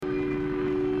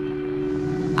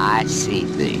I see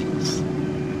things.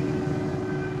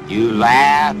 You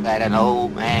laugh at an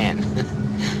old man.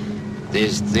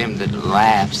 There's them that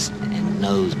laughs and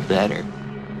knows better.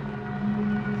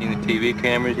 Seen the TV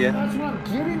cameras yet? That's what I'm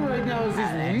getting right now is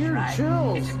these weird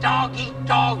chills. It's a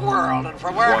dog-eat-dog world, and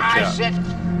from where Watch I out. sit,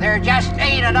 there just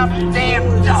ain't enough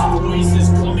damn dogs. Voice is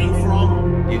coming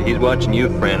from. He's watching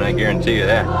you, friend, I guarantee you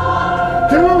that.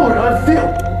 Dude, I feel.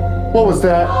 What was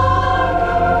that?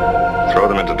 Throw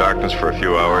them into darkness for a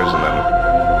few hours and then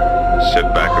sit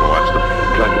back and watch them.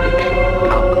 Drug addiction,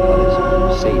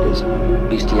 alcoholism, sadism,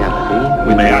 bestiality.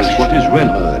 We may ask what is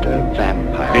real. Murder,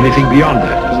 vampire. Anything beyond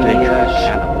that is dangerous.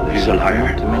 Cannibalism. He's a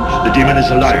liar. Dimension. The demon is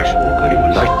a liar. Sexual He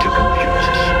would like to confuse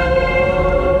us.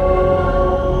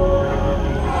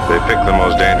 They pick the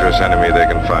most dangerous enemy they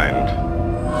can find,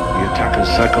 The attack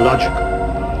is psychological,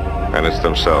 and it's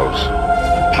themselves.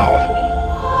 powerful.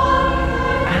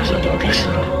 So don't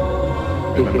listen.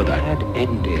 If Remember it that. had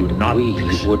ended, Do not we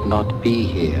listen. would not be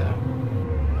here.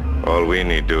 All we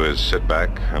need do is sit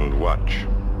back and watch.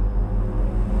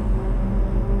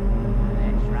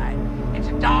 That's right. It's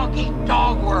a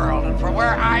dog-eat-dog world, and from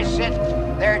where I sit,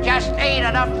 there just ain't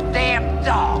enough damn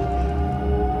dogs.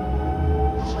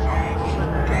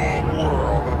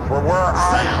 World, and from where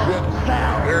I sit,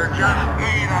 there just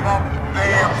ain't enough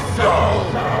damn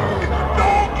dogs. It's a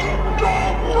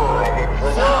dog-eat-dog world, and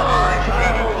from where I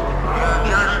sit, there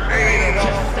just ain't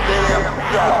enough damn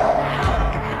dogs.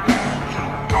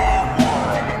 Dog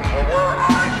world, and from where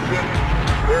I sit,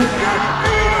 there just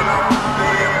ain't enough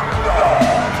damn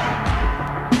dogs.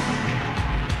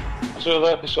 It's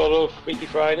another episode of Freaky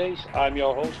Fridays. I'm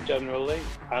your host, General Lee,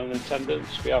 and in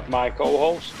attendance we have my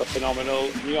co-host, the phenomenal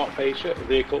New York patriot,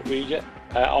 the Occult Reject.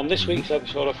 On this week's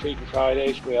episode of Freaky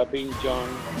Fridays, we are being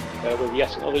joined with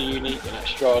yet another unique and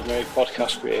extraordinary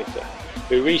podcast creator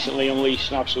who recently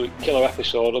unleashed an absolute killer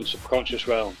episode on Subconscious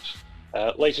Realms.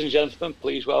 Ladies and gentlemen,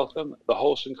 please welcome the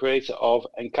host and creator of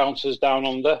Encounters Down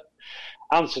Under,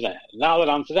 Anthony. Now then,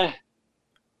 Anthony.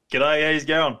 G'day, how's it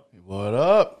going? What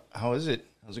up? How is it?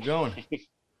 How's it going?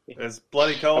 It's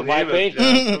bloody cold It might here, but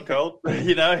it's still cold,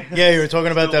 you know? Yeah, you were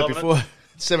talking about Still that loving before.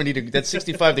 70. That's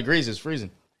 65 degrees. It's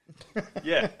freezing.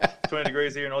 Yeah, 20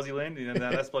 degrees here in Aussie land, and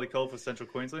that's bloody cold for central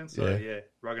Queensland, so yeah,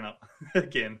 rugging up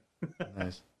again.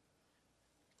 Nice.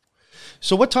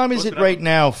 So what time is What's it been right up?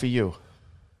 now for you?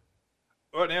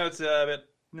 Right now it's about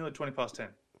nearly 20 past 10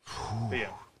 p.m.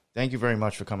 Thank you very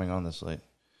much for coming on this late.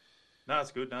 No,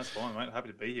 it's good. No, it's fine, mate. Happy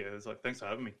to be here. It's like, thanks for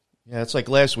having me. Yeah, it's like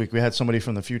last week. We had somebody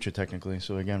from the future, technically.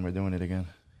 So, again, we're doing it again.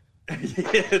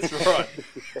 Yeah, that's right.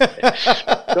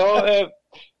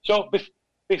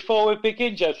 Before we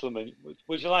begin, gentlemen,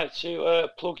 would you like to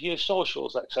plug your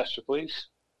socials, etc., please?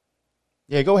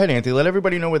 Yeah, go ahead, Anthony. Let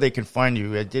everybody know where they can find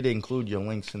you. I did include your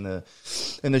links in the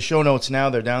show notes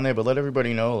now. They're down there. But let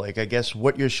everybody know, like, I guess,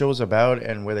 what your show's about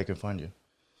and where they can find you.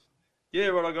 Yeah,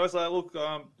 right, guys. Look,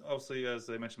 obviously, as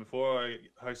I mentioned before, I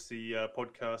host the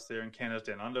podcast there, Encounters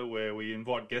Down Under, where we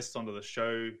invite guests onto the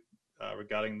show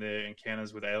regarding their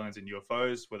encounters with aliens and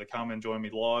UFOs, where they come and join me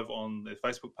live on their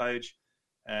Facebook page,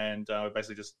 and we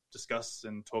basically just discuss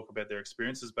and talk about their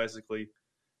experiences, basically,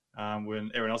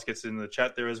 when everyone else gets in the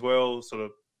chat there as well, sort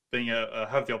of being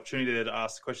have the opportunity there to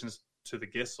ask questions to the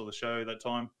guests or the show at that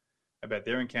time about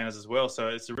their encounters as well. So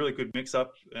it's a really good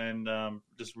mix-up and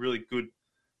just really good,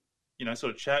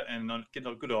 sort of chat and get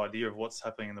a good idea of what's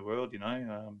happening in the world, a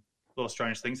lot of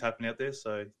strange things happening out there.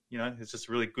 So, it's just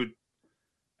a really good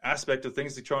aspect of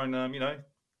things to try and,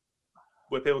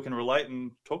 where people can relate and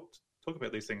talk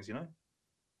about these things,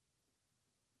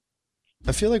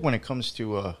 I feel like when it comes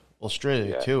to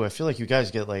Australia, too, I feel like you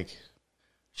guys get, like,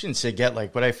 I shouldn't say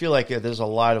but I feel like there's a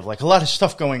lot of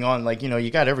stuff going on. Like, you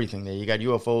got everything there. You got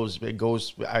UFOs, big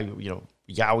ghosts,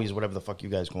 Yowies, whatever the fuck you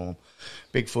guys call them,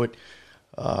 Bigfoot.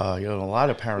 A lot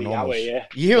of paranormal. Yahweh, yeah.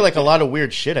 You hear like a lot of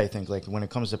weird shit, I think, like when it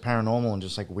comes to paranormal and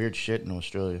just like weird shit in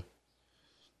Australia.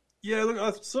 Yeah, look,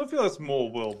 I sort of feel that's more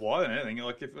worldwide than anything.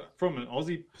 Like, if from an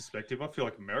Aussie perspective, I feel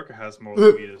like America has more of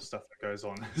the weird stuff that goes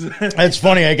on. It's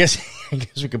funny, I guess. I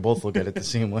guess we could both look at it the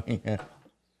same way. Yeah.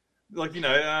 Like, you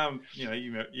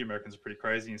Americans are pretty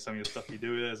crazy in some of your stuff you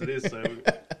do as it is. So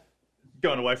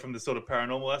going away from the sort of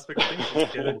paranormal aspect of things,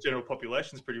 the general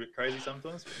population is pretty crazy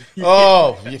sometimes.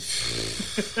 Oh,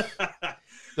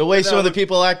 the way some of the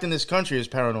people act in this country is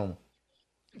paranormal.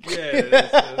 Yeah,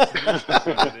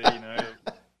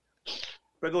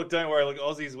 But look, don't worry. Look,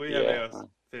 Aussies, we have our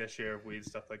fair share of weird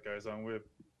stuff that goes on. We're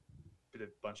a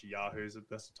bunch of yahoos at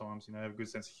best of times, have a good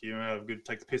sense of humour, have a good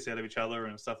take the piss out of each other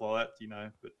and stuff like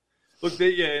that, But look,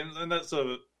 and that sort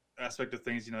of aspect of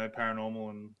things, paranormal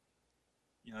and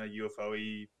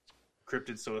UFO-y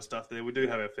cryptid sort of stuff there. We do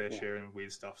have our fair share in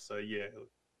weird stuff. So yeah.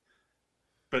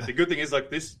 But the good thing is, like,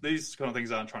 these kind of things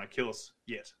aren't trying to kill us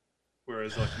yet.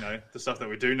 Whereas, like, the stuff that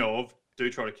we do know of do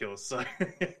try to kill us. So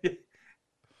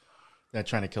Not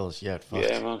trying to kill us yet. Fuck.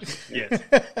 Yeah, man. yes.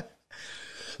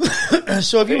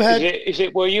 So have you had? Is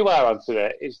it where you are,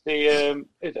 Anthony?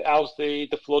 How's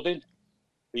the flooding?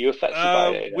 Are you affected by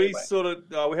it? We sort of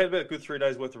we had about a good 3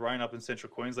 days worth of rain up in central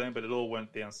Queensland, but it all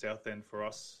went down south end for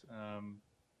us.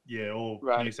 All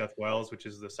Right. New South Wales, which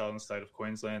is the southern state of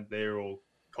Queensland, they're all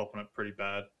copping it pretty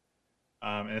bad.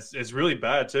 And it's really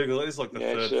bad too, because it's like the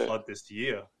third flood this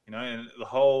year, and the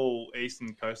whole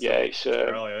eastern coast of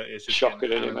Australia is just shocking,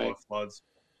 getting isn't it, mate? floods.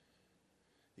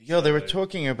 Yo, they were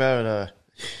talking about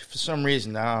for some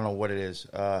reason, I don't know what it is.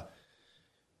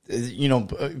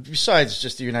 Besides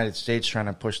just the United States trying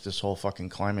to push this whole fucking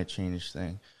climate change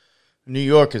thing, New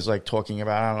York is like talking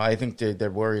about. I don't know. I think they're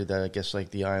worried that I guess like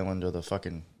the island or the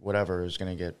fucking whatever is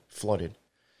going to get flooded.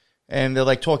 And they're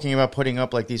like talking about putting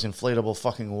up like these inflatable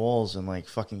fucking walls and like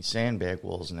fucking sandbag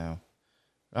walls now.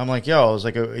 I'm like, yo, I was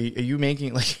like, are you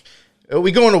making like, are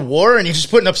we going to war and you're just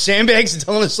putting up sandbags and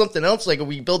telling us something else? Like, are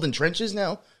we building trenches now?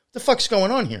 What the fuck's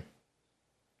going on here?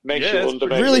 Makes you wonder.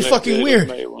 Really fucking weird.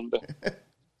 Makes you wonder.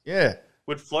 Yeah.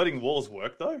 Would floating walls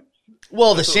work though?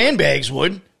 Well, the sandbags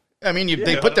would. I mean,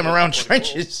 they put them around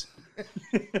trenches.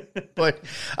 But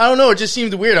I don't know. It just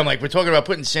seemed weird. I'm like, we're talking about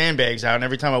putting sandbags out, and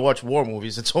every time I watch war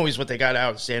movies, it's always what they got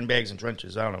out: sandbags and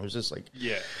trenches. I don't know. It was just like,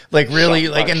 like really,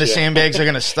 like, and the sandbags are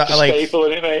gonna stop. Like, staple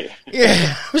in it, mate.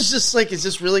 Yeah, I was just like, is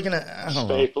this really gonna? I don't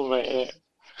know. Staple, mate.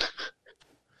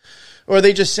 Or are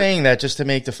they just saying that just to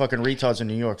make the fucking retards in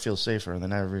New York feel safer, and they're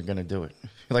never gonna do it?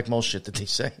 Like most shit that they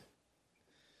say.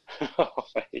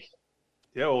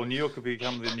 Yeah, well, New York could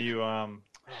become the new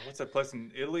what's that place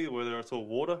in Italy where it's all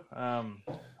water? I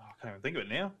can't even think of it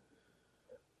now.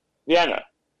 Vienna.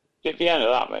 Is it Vienna,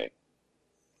 that, mate?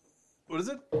 What is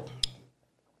it?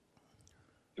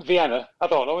 Vienna. I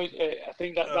don't know. I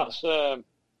think that's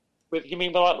with, you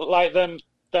mean like them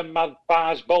mad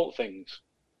barge boat things?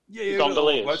 Yeah,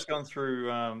 gondoliers. Boats going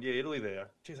through Italy there.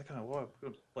 Jeez, I can't know why. I've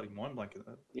got a bloody mind blank at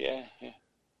that. Yeah.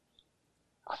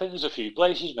 I think there's a few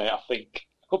places, mate. I think.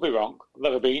 I could be wrong. I've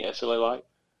never been to Italy, like.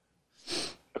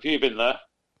 Have you been there?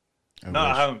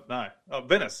 I haven't. No. Oh,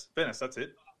 Venice. That's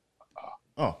it.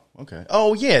 Oh, okay.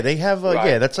 Oh, yeah, they have. Right.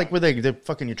 Yeah, that's like where they're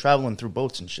fucking. You're traveling through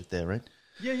boats and shit there, right?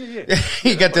 Yeah.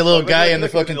 You got the little guy in the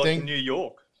fucking like thing. New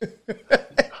York.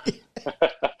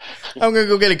 I'm gonna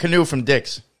go get a canoe from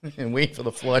Dick's and wait for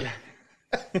the flood.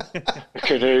 A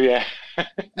canoe, yeah.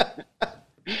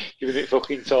 Giving it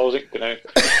fucking toes, it canoe.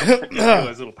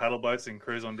 Those little paddle boats and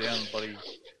cruise on down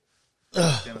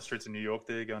down the streets of New York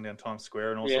there, going down Times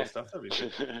Square and all sorts of stuff. That'd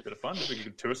be a bit of fun. It'd be a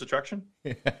good tourist attraction.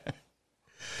 Yeah.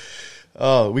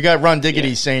 Oh, we got Ron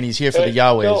Diggity saying he's here for the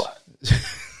Yahwehs. No.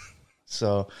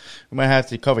 So we might have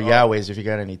to cover Yahwehs if you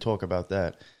got any talk about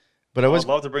that. But I'd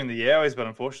love to bring the Yowies, but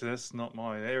unfortunately that's not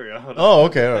my area. Oh,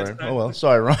 okay, all right. Oh, well,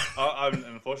 sorry, Ron.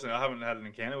 Unfortunately, I haven't had an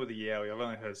encounter with the Yowie. I've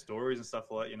only heard stories and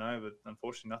stuff like that, but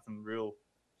unfortunately nothing real.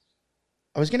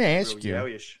 I was going to ask you,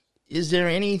 Yowie-ish. Is there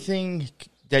anything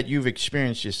that you've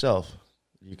experienced yourself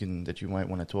that you might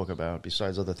want to talk about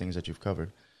besides other things that you've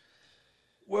covered?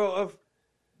 Well,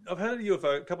 I've had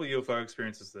a couple of UFO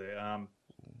experiences there,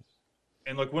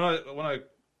 and like when I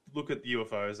look at the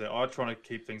UFOs, I try to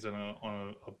keep things on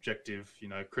an objective,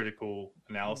 critical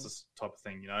analysis type of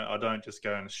thing. I don't just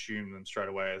go and assume them straight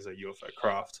away as a UFO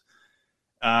craft.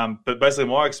 But basically,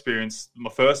 my experience, my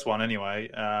first one anyway,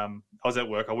 I was at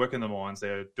work. I work in the mines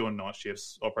there, doing night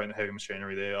shifts, operating the heavy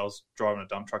machinery there. I was driving a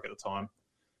dump truck at the time,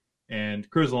 and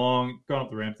cruising along, going up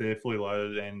the ramp there, fully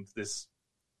loaded, and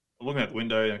I'm looking out the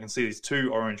window, and I can see these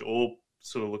two orange orb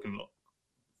sort of looking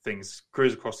things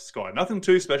cruise across the sky. Nothing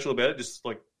too special about it, just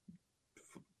like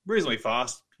reasonably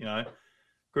fast,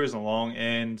 cruising along,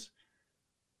 and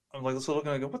I'm like, looking,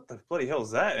 I go, what the bloody hell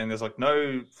is that? And there's like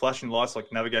no flashing lights,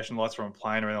 like navigation lights from a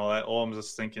plane or anything like that. All I'm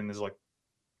just thinking, there's like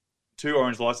two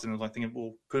orange lights, and I'm like thinking,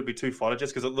 well, could it be two fighter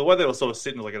jets? Because the way they were sort of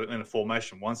sitting was like in a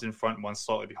formation. One's in front, one's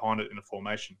slightly behind it in a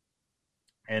formation.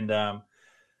 And I'm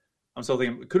sort of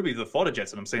thinking, could it be the fighter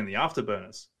jets that I'm seeing the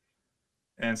afterburners?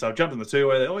 And so I jumped in the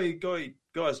two-way there. Oh, you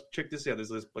guys, check this out.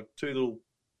 There's like two little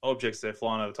objects there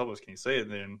flying over top of us. Can you see it?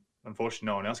 And then, unfortunately,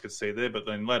 no one else could see it there. But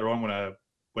then later on, when I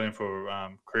went in for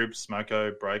cribs,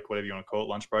 smoko, break, whatever you want to call it,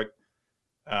 lunch break,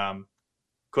 caught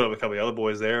up with a couple of the other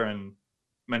boys there and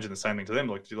mentioned the same thing to them.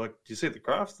 Like, do you see the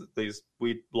craft? These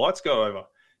weird lights go over. I'm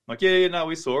like, yeah, no,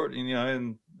 we saw it.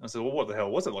 And I said, well, what the hell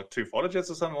was it? Like two fighter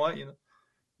jets or something like,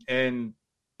 And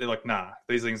they're like, nah,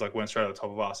 these things like went straight over the top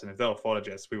of us, and if they were fighter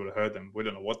jets, we would have heard them. We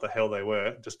don't know what the hell they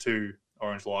were. Just two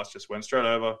orange lights just went straight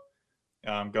over,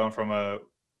 going from a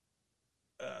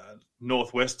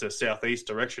northwest to southeast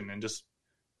direction, and just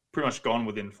pretty much gone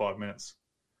within 5 minutes.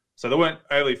 So they weren't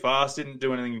overly fast, didn't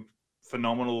do anything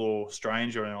phenomenal or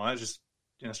strange or anything like that, just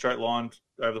in a straight line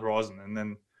over the horizon. And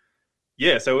then,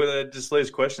 yeah, so it just leaves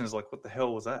questions like, what the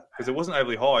hell was that? Because it wasn't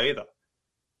overly high either.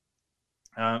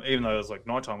 Even though it was like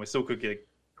nighttime, we still could get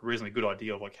a reasonably good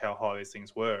idea of like how high these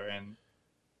things were. And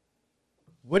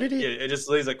what did it? Yeah, it just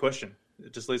leaves that question.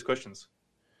 It just leaves questions.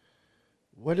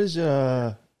 What is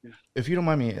if you don't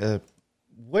mind me,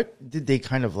 what did they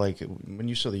kind of like when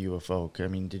you saw the UFO? I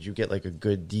mean, did you get like a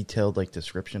good detailed like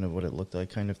description of what it looked like,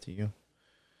 kind of to you?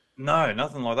 No,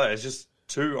 nothing like that. It's just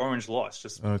two orange lights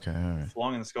just okay, all right.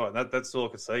 flying in the sky. That's all I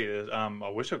could see. I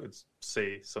wish I could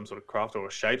see some sort of craft or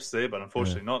shapes there, but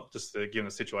unfortunately not, just given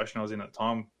the situation I was in at the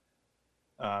time,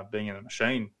 being in a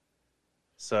machine.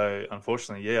 So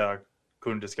unfortunately, I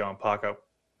couldn't just go and park up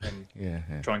and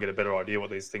try and get a better idea what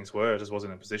these things were. I just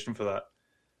wasn't in a position for that.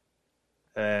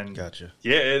 And gotcha.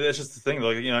 Yeah, it's just the thing,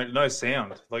 like, you know, no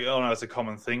sound. Like, oh no, it's a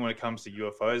common thing when it comes to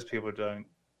UFOs. People don't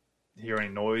hear any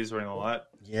noise or anything like that.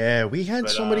 Yeah, we had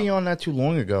somebody on not too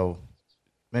long ago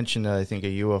mention, I think, a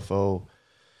UFO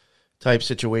type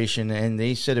situation, and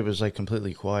they said it was like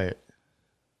completely quiet.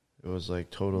 It was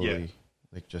like totally,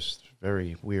 like just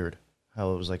very weird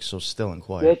how it was like so still and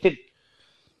quiet. Yeah,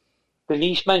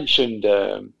 Denise mentioned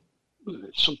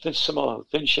something similar,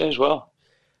 didn't she, as well?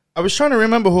 I was trying to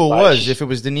remember who it was, if it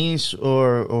was Denise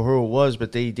or who it was,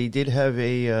 but they did have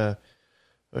a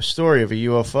story of a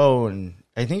UFO, and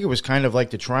I think it was kind of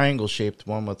like the triangle-shaped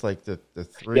one with like the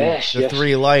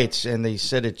three lights, and they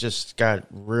said it just got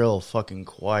real fucking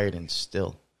quiet and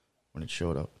still when it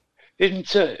showed up.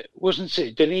 Wasn't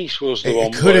it Denise was the one?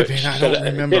 It could have been, I don't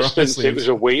remember, honestly. It was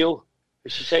a wheel.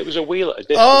 Did she say it was a wheel at a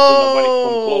distance, and then when it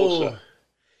come closer...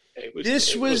 It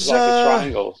was like a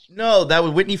triangle. No, that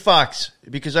was Whitney Fox,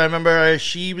 because I remember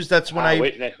that's when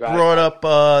I brought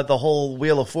up the whole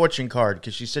Wheel of Fortune card,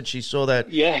 because she said she saw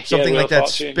that something like that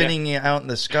spinning out in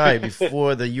the sky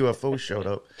before the UFO showed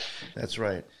up. That's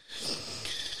right.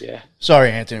 Yeah.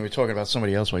 Sorry, Anthony, we're talking about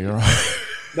somebody else while you're on.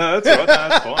 No, that's all right. No,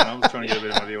 that's fine. I'm trying to get a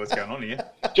bit of an idea what's going on here.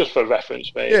 Just for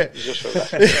reference, mate. Yeah. Just for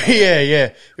reference.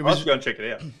 yeah. I'll go and check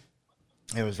it out.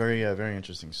 It was very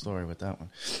interesting story with that one.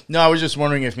 No, I was just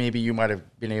wondering if maybe you might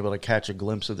have been able to catch a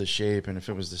glimpse of the shape, and if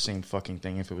it was the same fucking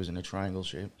thing, if it was in a triangle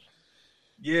shape.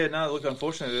 Yeah, no, look,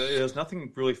 unfortunately, there's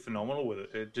nothing really phenomenal with it.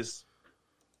 It just,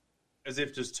 as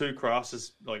if just two crafts,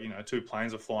 just like, you know, two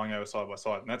planes are flying over side by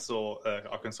side, and that's all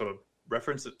I can sort of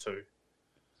reference it to.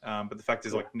 But the fact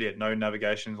is, like, no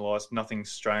navigation lights, nothing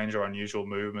strange or unusual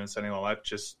movements, anything like that.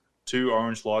 Just two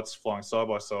orange lights flying side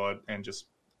by side and just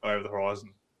over the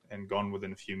horizon. And gone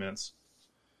within a few minutes.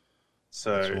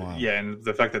 So and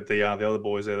the fact that the other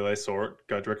boys there, they saw it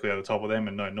go directly over the top of them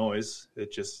and no noise,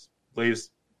 it just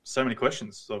leaves so many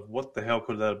questions of what the hell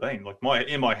could that have been. Like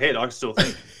in my head, I still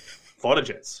think fighter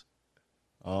jets.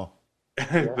 Oh,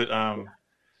 but I'm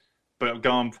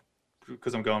going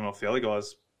because I'm going off the other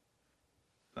guys.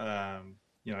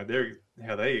 You know,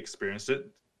 how they experienced it,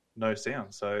 no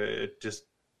sound. So it just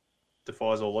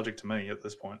defies all logic to me at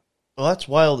this point. Well, that's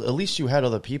wild. At least you had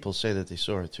other people say that they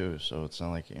saw it too, so it's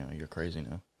not like, you know, you're crazy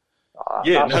now.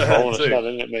 That's a bonus,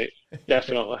 isn't it, mate?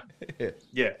 Definitely.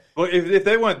 Yeah. Well, if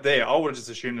they weren't there, I would have just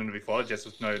assumed them to be fighter jets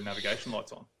with no navigation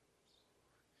lights on.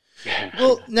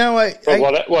 Well, now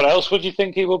what else would you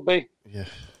think he would be? Yeah.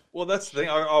 Well, that's the thing.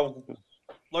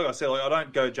 Like I said, I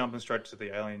don't go jumping straight to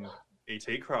the alien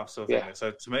ET craft sort of thing.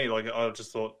 So to me, like, I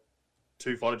just thought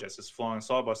two fighter jets just flying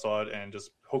side by side and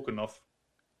just hooking off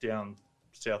down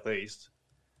southeast,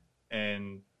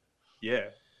 and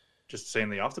just seeing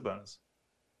the afterburners.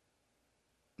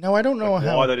 Now I don't know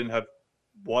why they didn't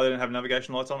have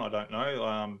navigation lights on. I don't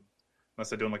know, unless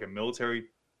they're doing like a military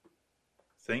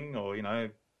thing or, you know,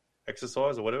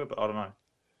 exercise or whatever. But I don't know.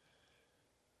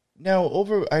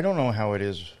 Now I don't know how it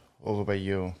is over by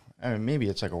you. I mean, maybe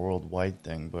it's like a worldwide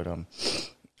thing, but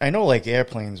I know like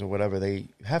airplanes or whatever, they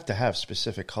have to have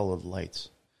specific colored lights.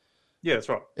 Yeah, that's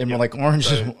right. And like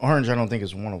orange, I don't think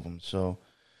is one of them. So,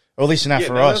 or at least not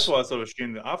for us. That's why I sort of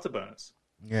assumed the afterburners.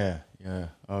 Yeah. Okay. Yeah,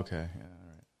 all right.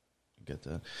 I get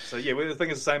that. So yeah, the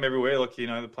thing is the same everywhere. Like, you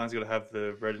know, the plane's got to have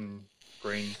the red and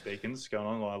green beacons going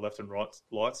on, like left and right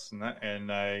lights and that,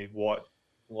 and a white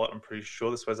light. I'm pretty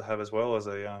sure they're supposed to have as well as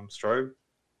a strobe.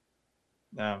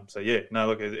 So yeah, no,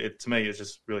 look, it to me it's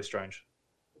just really strange.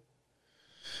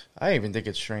 I even think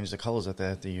it's strange the colors that they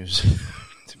have to use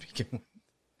to begin with.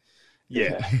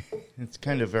 Yeah. It's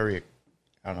kind of very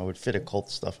I don't know, would fit occult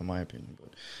stuff in my opinion, but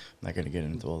I'm not going to get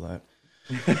into all that.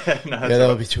 No, That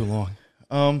would be too long.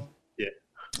 Yeah.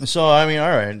 So I mean, all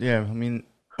right, yeah. I mean,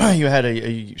 you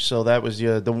had so that was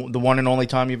the one and only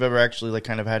time you've ever actually like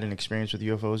kind of had an experience with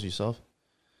UFOs yourself.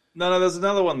 No, there's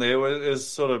another one there. It was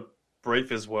sort of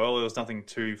brief as well. It was nothing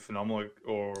too phenomenal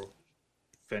or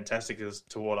fantastic as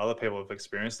to what other people have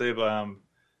experienced there. But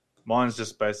mine's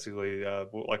just basically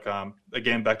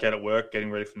again back out at work,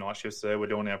 getting ready for night shifts. There, we're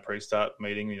doing our pre-start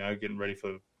meeting. You know, getting ready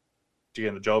for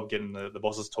getting the job, getting the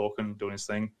bosses talking, doing his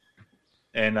thing,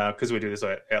 and because we do this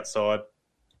outside,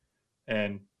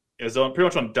 and it was pretty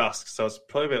much on dusk, so it's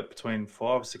probably about between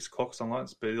 5 or 6 o'clock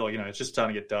sunlight. But like, you know, it's just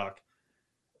starting to get dark.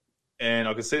 And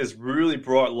I could see this really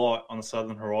bright light on the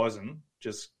southern horizon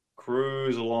just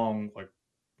cruise along like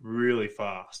really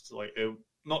fast, like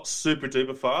not super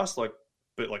duper fast, like,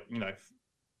 but like, you know,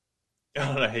 I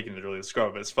don't know how you can really describe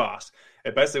it, but it's fast.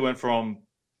 It basically went from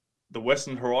the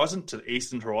western horizon to the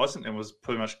eastern horizon and was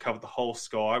pretty much covered the whole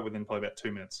sky within probably about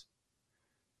 2 minutes.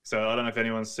 So I don't know if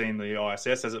anyone's seen the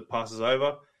ISS as it passes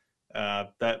over.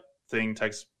 That thing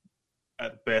takes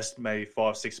at best maybe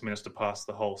 5-6 minutes to pass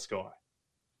the whole sky.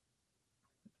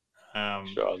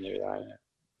 Sure, I knew that.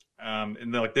 Yeah.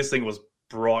 And then, like, this thing was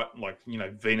bright, like, you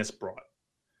know, Venus bright.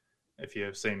 If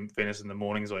you've seen Venus in the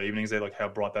mornings or evenings, there, like how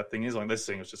bright that thing is. Like, this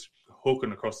thing is just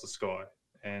hooking across the sky,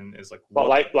 and it's like, but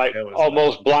like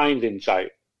almost blinding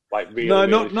type, like really. No,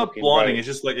 really not blinding. It's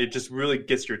just like it just really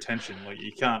gets your attention. Like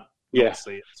you can't not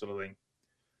see it, sort of thing.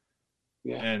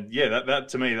 Yeah, and yeah, that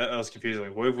to me that was confusing.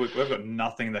 Like, we've got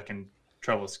nothing that can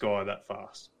travel the sky that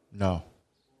fast. No.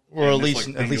 Or at least,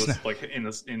 like, at least not. Like in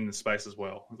the space as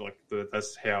well. Like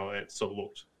that's how it sort of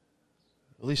looked.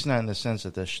 At least not in the sense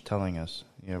that they're telling us.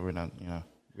 Yeah, we're not. You know,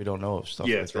 we don't know of stuff.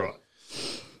 Yeah, like that's that. right.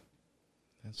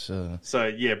 That's So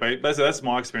yeah, basically that's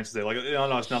my experience there. Like, I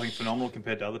know it's nothing phenomenal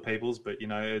compared to other people's, but you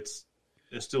know, it's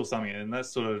still something, and that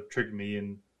sort of triggered me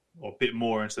in a bit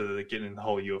more into getting in the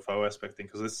whole UFO aspect thing,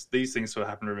 because these things sort of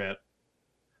happened about.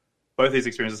 Both these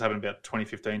experiences happened about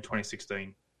 2015,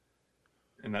 2016,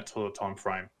 in that sort of time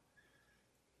frame.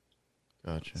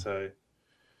 Gotcha. So,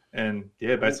 and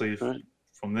yeah, basically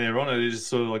from there on, it just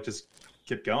sort of like just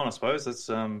kept going. I suppose that's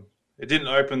it didn't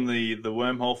open the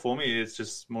wormhole for me. It's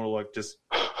just more like just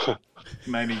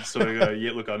made me sort of go,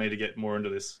 yeah, look, I need to get more into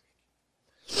this.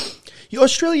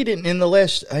 Australia didn't in the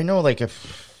last. I know, like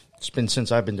it's been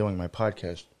since I've been doing my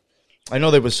podcast. I know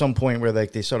there was some point where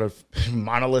like they sort of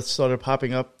monoliths started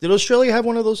popping up. Did Australia have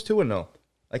one of those too, or no?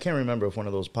 I can't remember if one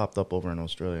of those popped up over in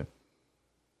Australia.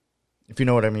 If you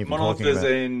know what I mean. Monolith is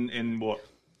in what?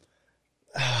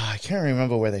 I can't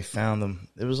remember where they found them.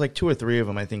 There was like 2 or 3 of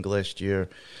them, I think, last year.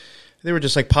 They were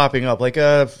just like popping up, like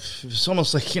it's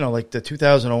almost like, you know, like the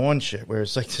 2001 shit, where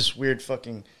it's like this weird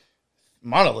fucking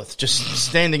monolith just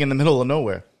standing in the middle of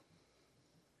nowhere.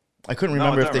 I couldn't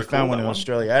remember if they found one in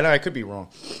Australia. I could be wrong.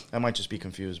 I might just be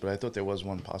confused, but I thought there was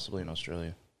one possibly in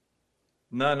Australia.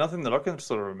 No, nothing that I can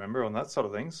sort of remember on that sort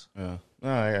of things. Yeah,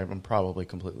 I'm probably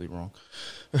completely wrong.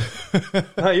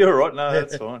 No, you're right. No,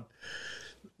 that's fine.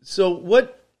 So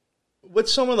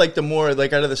what's some of like the more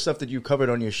like out of the stuff that you covered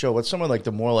on your show? What's some of like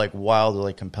the more like wild or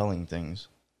like compelling things?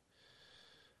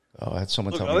 Oh, I had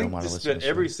someone tell me. I think just about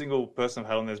every single person I've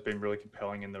had on there has been really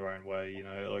compelling in their own way. You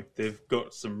know, like they've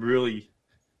got some really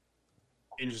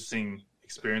interesting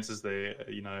experiences there.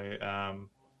 You know,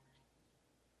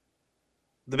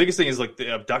 the biggest thing is like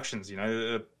the abductions. You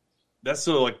know, that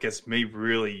sort of like gets me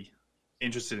really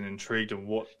interested and intrigued in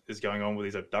what is going on with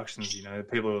these abductions. You know,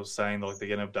 people are saying like they're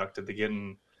getting abducted, they're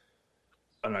getting,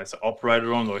 I don't know, it's operated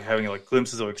on, like having like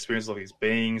glimpses of experiences of these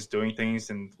beings doing things,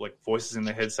 and like voices in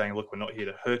their head saying, "Look, we're not here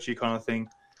to hurt you," kind of thing.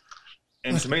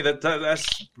 And to me,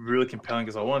 that's really compelling,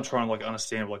 because I want to try and like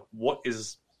understand like what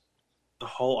is the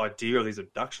whole idea of these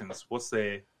abductions. What's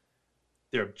their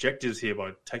objectives here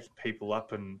by taking people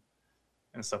up and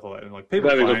stuff like that. And like people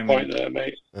very claim, good point there,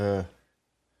 mate.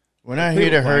 We're not here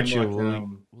to hurt you. Like,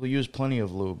 we'll use plenty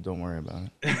of lube. Don't worry about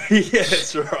it. Yeah,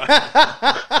 that's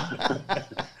right.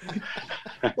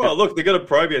 Well, look, they got to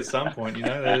probe you at some point, you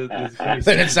know.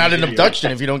 Then it's not an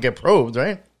abduction if you don't get probed,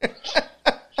 right?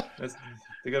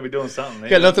 They got to be doing something.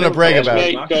 Got nothing to brag about.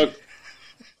 Mate,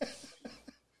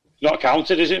 not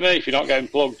counted, is it, mate? If you're not getting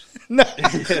plugged. No,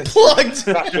 plugged.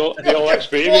 That's the whole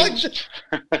experience.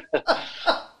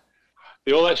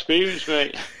 The whole experience,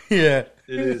 mate. Yeah,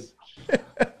 it is.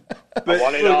 But I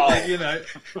want it all. You know,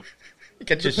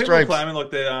 get your people stripes. Claiming like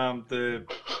they're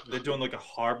doing like a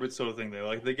hybrid sort of thing. They're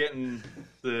like they're getting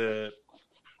their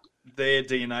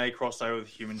DNA crossed over with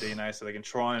human DNA, so they can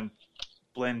try and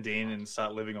blend in and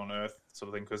start living on Earth, sort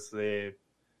of thing. Because they've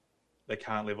they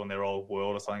can't live on their old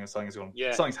world or something.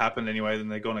 Yeah. Something's happened anyway. Then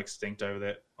they've gone extinct over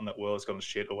there on that world. It's gone to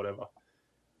shit or whatever.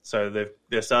 So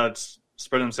they've started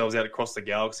spreading themselves out across the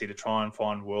galaxy to try and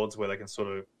find worlds where they can sort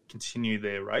of continue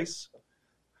their race.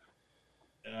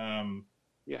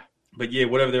 Yeah. But yeah,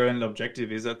 whatever their end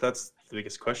objective is, that's the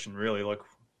biggest question, really. Like,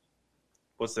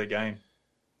 what's their game?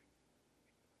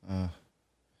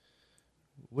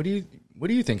 What do you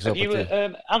think's Have up you, with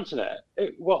it? Anthony?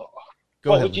 What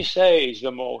Go ahead, would you say is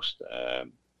the most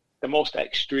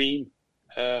extreme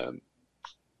like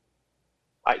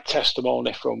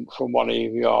testimony from one of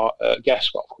your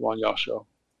guests what come on your show?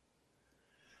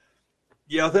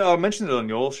 Yeah, I think I mentioned it on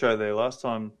your show there last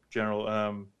time,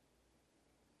 General.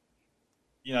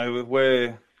 You know,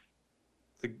 where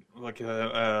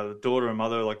the daughter and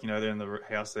mother, like, you know, they're in the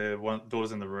house there. One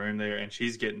daughter's in the room there, and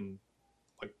she's getting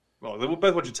well, they're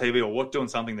both watching TV or doing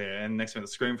something there, and next minute,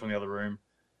 the scream from the other room,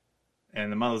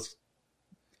 and the mother's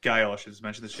Gail. I should just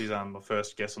mention that she's my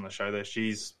first guest on the show. There,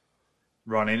 she's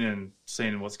run in and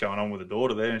seen what's going on with the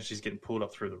daughter there, and she's getting pulled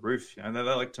up through the roof. You know,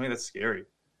 like, to me, that's scary.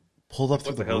 Pulled up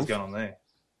through what the the hell's roof? going on there?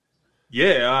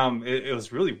 Yeah, it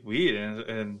was really weird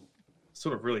and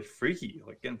sort of really freaky,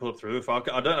 like getting pulled up through the roof. I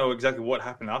don't know exactly what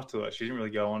happened after that. She didn't really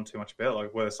go on too much about it,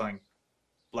 like whether something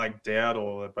blanked out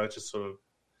or they both just sort of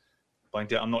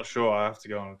blanked out. I'm not sure. I have to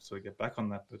go and sort of get back on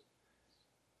that. But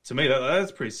to me,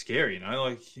 that's pretty scary, you know?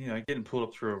 Like, you know, getting pulled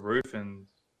up through a roof and,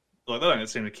 like, they don't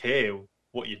seem to care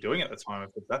what you're doing at the time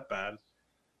if it's that bad.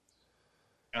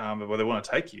 But they want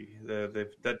to take you. They're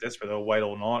that desperate. They'll wait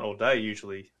all night, all day,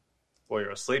 usually, while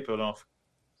you're asleep or not.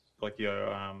 Like, your,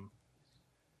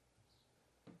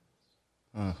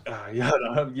 yeah, I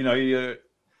don't know, you know, your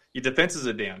defenses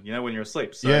are down, you know, when you're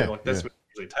asleep. So, like, that's what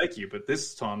they usually take you. But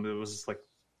this time, it was just like,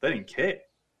 they didn't care.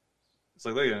 It's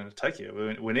like, they're going to take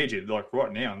you. We need you, like,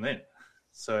 right now and then.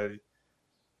 So,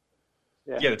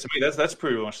 yeah, to me, that's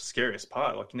pretty much the scariest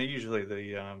part. Like, you know, usually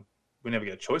we never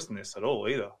get a choice in this at all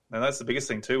either. And that's the biggest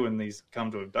thing too when these come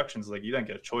to abductions. Like, you don't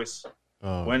get a choice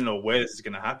when or where this is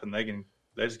going to happen. They're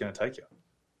just going to take you.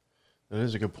 That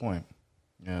is a good point.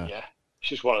 Yeah. Yeah. It's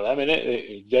just one of them,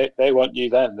 innit? They want you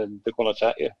then they're going to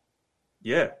attack you.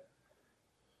 Yeah.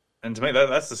 And to me,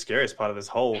 that's the scariest part of this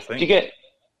whole thing.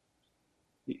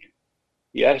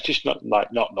 It's just not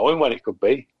knowing when it could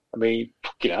be. I mean,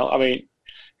 you know,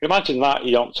 imagine that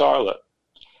you're on toilet.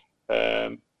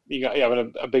 You're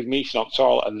having a big meeting on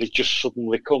toilet and they just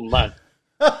suddenly come then.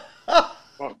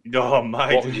 Oh,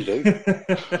 mate. What would you do?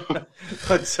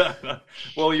 I don't know.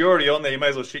 Well, you're already on there. You may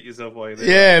as well shit yourself while you're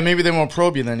there. Yeah, maybe they won't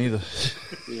probe you then either.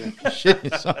 Yeah. Shit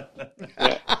yourself.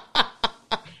 Yeah.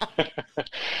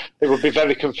 It would be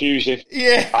very confusing.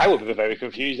 Yeah. I would be very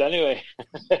confused anyway.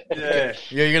 Yeah.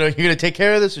 You're gonna take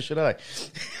care of this, or should I?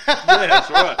 Yeah,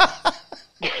 that's right.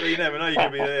 Well, you never know. You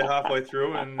could be there halfway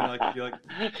through, and you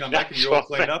come back and you're all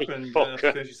cleaned up and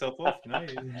finish yourself off. You know.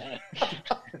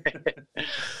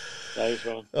 Nice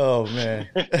one. Oh man.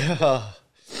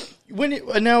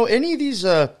 Now any of these?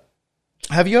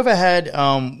 Have you ever had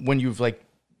when you've like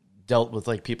dealt with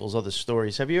like people's other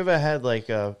stories? Have you ever had like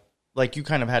you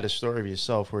kind of had a story of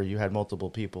yourself where you had multiple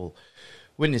people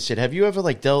witness it? Have you ever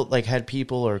had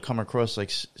people or come across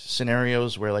like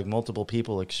scenarios where like multiple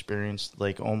people experienced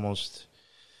like almost,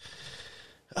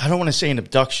 I don't want to say an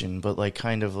abduction, but like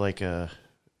kind of like a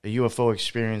UFO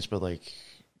experience, but like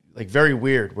very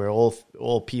weird, where all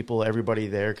people, everybody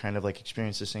there kind of like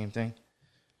experienced the same thing?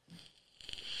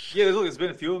 Yeah, look, there's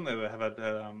been a few of them that have had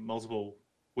multiple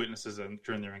witnesses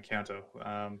during their encounter.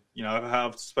 You know,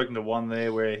 I've spoken to one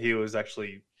there where he was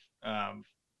actually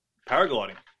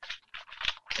paragliding,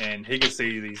 and he could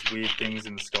see these weird things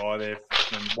in the sky there,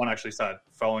 and one actually started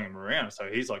following him around. So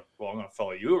he's like, well, I'm going to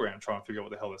follow you around, try and figure out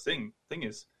what the hell this thing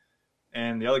is.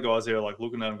 And the other guys there are like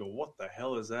looking at him and go, what the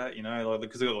hell is that? You know, like,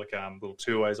 because they got like little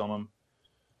two-ways on them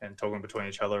and talking between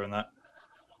each other and that.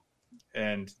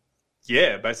 And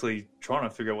yeah, basically trying to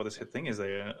figure out what this thing is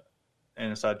there,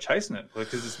 and started chasing it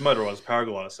because it's motorized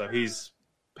paraglider. So he's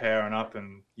powering up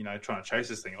and, you know, trying to chase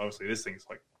this thing. Obviously this thing's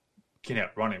like, can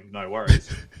outrun him, no worries.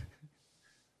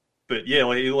 But yeah,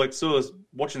 like sort of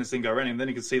watching this thing go around him, then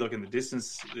you can see like in the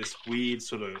distance this weird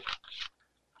sort of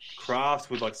craft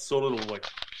with like sort of little like,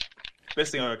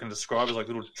 best thing I can describe is like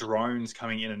little drones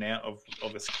coming in and out of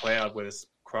this cloud where this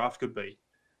craft could be.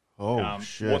 Oh,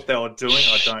 shit. What they were doing,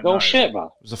 I don't know. No shit, man.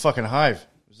 It was a fucking hive.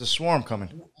 It was a swarm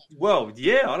coming. Well,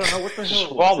 yeah, I don't know what the hell it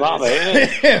Swarm was. that, mate,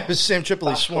 innit? Yeah, it was Sam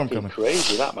Tripoli swarm fucking coming.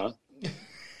 crazy, that, man.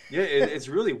 Yeah, it's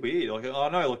really weird. Like, I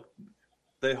know, like,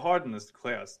 they hide in the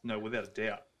clouds, no, without a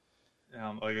doubt.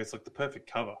 Like, it's like the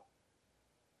perfect cover.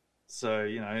 So,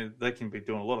 you know, they can be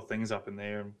doing a lot of things up in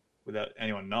there without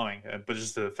anyone knowing. But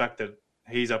just the fact that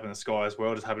he's up in the sky as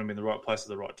well, just happened to be in the right place at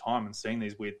the right time and seeing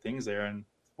these weird things there. And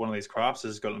one of these crafts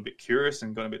has gotten a bit curious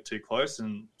and got a bit too close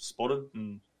and spotted.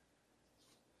 And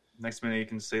next minute, you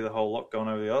can see the whole lot going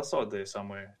over the other side there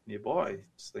somewhere nearby.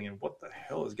 Just thinking, what the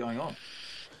hell is going on?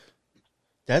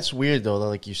 That's weird, though.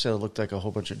 Like you said, it looked like a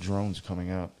whole bunch of drones coming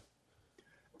out.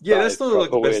 Yeah, that's not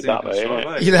like the best thing to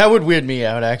describe. Yeah, that would weird me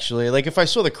out, actually. Like, if I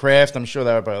saw the craft, I'm sure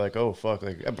that would be like, oh, fuck.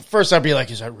 Like, at first, I'd be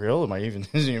like, is that real? Am I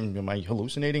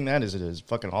hallucinating that? Is it a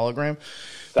fucking hologram?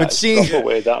 But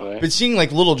seeing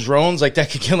like little drones like that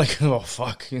could get like, oh,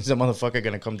 fuck. Is that motherfucker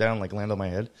going to come down and like land on my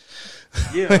head?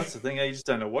 Yeah, that's the thing. You just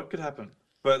don't know what could happen.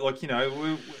 But, like, you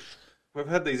know, we've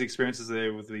had these experiences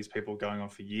there with these people going on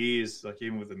for years, like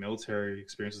even with the military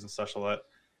experiences and such like that.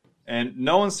 And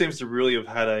no one seems to really have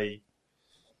had a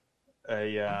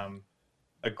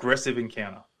aggressive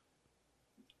encounter,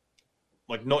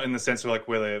 like not in the sense of like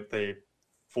where they're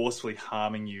forcefully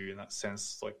harming you in that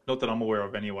sense, like not that I'm aware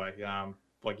of anyway.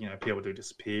 Like, you know, people do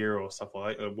disappear or stuff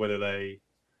like that, whether they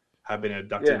have been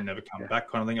abducted and never come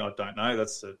back kind of thing. I don't know.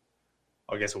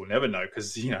 I guess we'll never know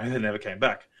because, you know, they never came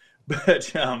back.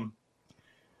 But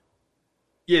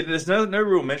yeah, there's no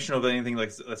real mention of anything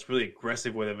like that's really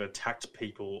aggressive where they've attacked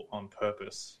people on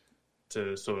purpose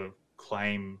to sort of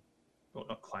claim. Well,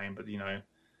 not claim, but, you know,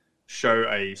 show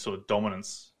a sort of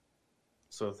dominance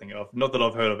sort of thing. Not that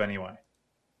I've heard of anyway.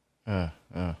 I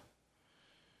don't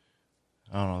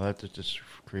know. That just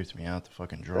creeps me out. The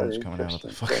fucking drones coming out of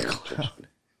the fucking cloud.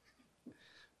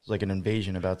 It's like an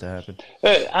invasion about to happen.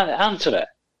 Anthony.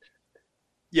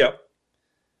 Yeah.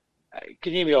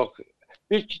 Can you hear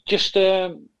me? Just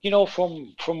you know,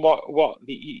 from what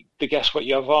the guests what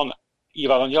you've had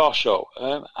on your show,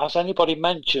 has anybody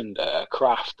mentioned a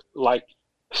craft like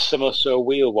similar to a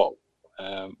wheel? What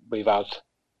we've had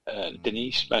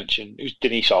Denise mention. Who's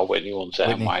Denise or Whitney? One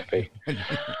say it might be.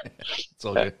 It's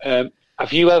all good.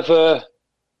 Have you ever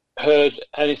heard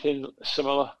anything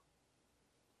similar?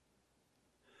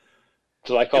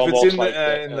 To like if almost it's in like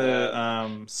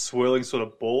the swirling sort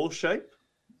of ball shape,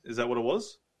 is that what it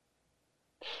was?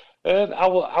 I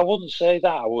wouldn't say that.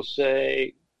 I would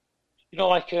say, you know,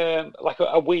 like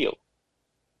a wheel,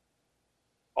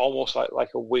 almost like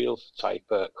a wheel type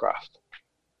craft.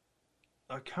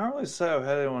 I can't really say I've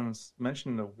had anyone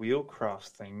mention the wheelcraft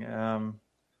thing.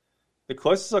 The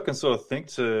closest I can sort of think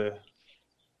to,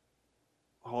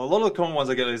 a lot of the common ones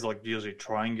I get is like usually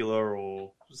triangular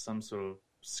or some sort of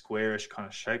squarish kind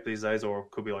of shape these days, or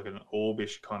it could be like an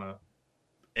orbish kind of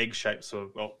egg-shaped sort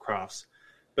of crafts.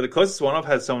 But the closest one I've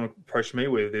had someone approach me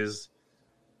with is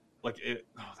like,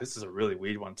 this is a really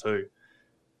weird one too.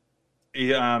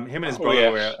 Him and his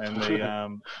brother were out,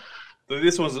 and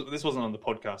this wasn't on the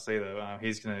podcast either.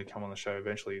 He's going to come on the show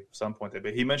eventually at some point there.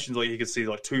 But he mentioned like he could see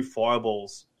like two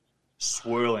fireballs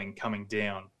swirling coming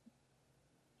down.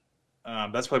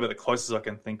 That's probably about the closest I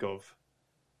can think of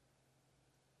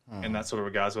in that sort of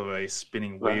regards, of a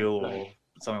spinning wheel or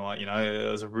something like, you know,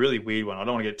 it was a really weird one. I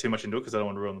don't want to get too much into it because I don't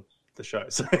want to ruin the show.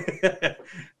 So.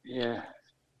 Yeah.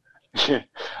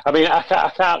 I mean, I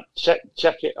can't check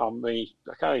it on me.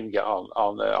 I can't even get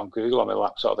on Google on my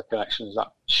laptop. The connection is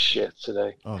that shit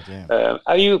today. Oh damn!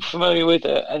 Are you familiar with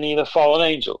any of the Fallen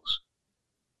Angels?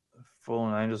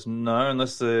 Fallen Angels, no,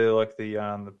 unless they're like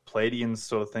the Pleiadians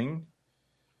sort of thing.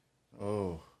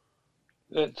 Oh,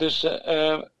 there's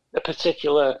a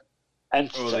particular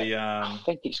entity. I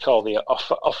think it's called the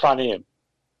Ophanium.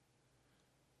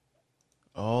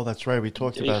 Oh, that's right. We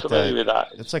talked about that. With that.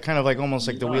 It's like kind of like almost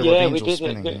like the wheel of angels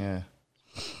spinning. Yeah.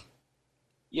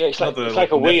 Yeah, it's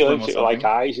like a wheel, isn't it? Like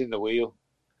eyes in the wheel.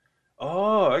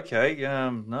 Oh, okay.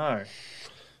 No.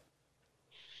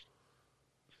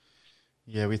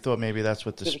 Yeah, we thought maybe that's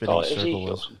what the spinning circle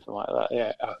was. Something like that.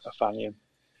 Yeah, Ophanium.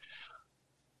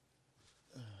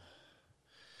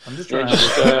 I'm just trying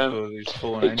to these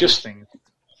Fallen Angels things.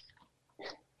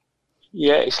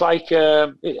 Yeah, it's like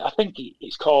I think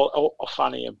it's called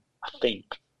Ophanium. I think.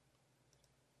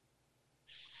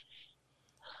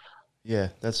 Yeah,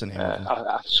 that's the name.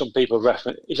 Some people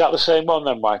reference. Is that the same one?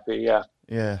 Then might be. Yeah.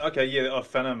 Yeah. Okay. Yeah.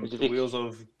 Ophanium. The wheels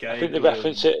of Gabriel. I think they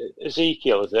reference it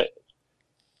Ezekiel. Is it?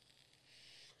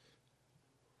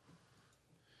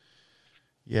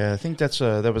 Yeah, I think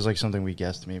that was like something we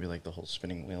guessed, maybe like the whole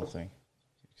spinning wheel thing,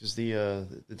 because the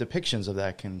depictions of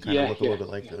that can kind of look a little bit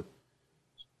like it.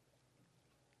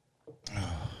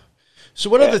 So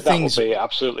what other things? That would be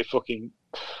absolutely fucking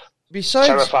besides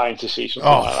terrifying to see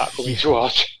something like that coming to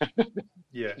watch.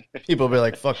 Yeah, people will be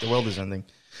like, "Fuck, the world is ending."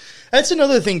 That's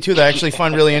another thing too that I actually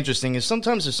find really interesting is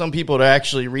sometimes there's some people that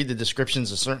actually read the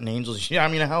descriptions of certain angels. Yeah, I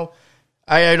mean,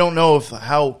 I don't know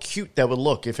how cute that would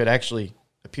look if it actually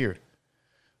appeared.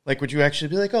 Like, would you actually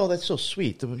be like, oh, that's so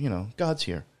sweet, you know, God's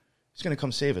here, he's gonna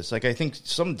come save us? Like, I think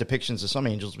some depictions of some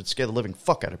angels would scare the living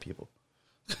fuck out of people.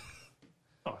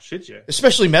 Oh shit, yeah.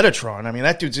 Especially Metatron. I mean,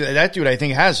 that dude I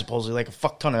think has supposedly like a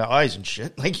fuck ton of eyes and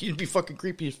shit. Like, he'd be fucking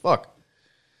creepy as fuck.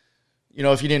 You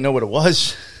know, if you didn't know what it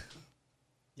was.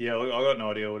 Yeah, I got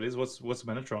no idea what it is. What's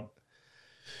Metatron?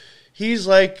 He's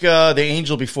like the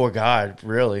angel before God,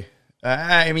 really.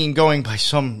 I mean, going by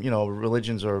some, you know,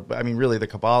 religions, or I mean, really the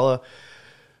Kabbalah.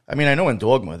 I mean, I know in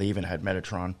Dogma they even had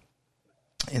Metatron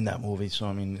in that movie. So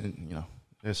I mean, you know,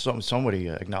 there's somebody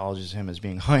acknowledges him as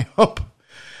being high up.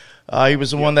 He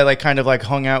was the one that like kind of like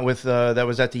hung out with. That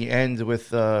was at the end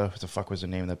with what the fuck was the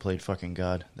name that played fucking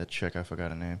God? That chick, I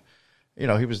forgot her name. You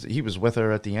know, he was with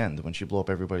her at the end when she blew up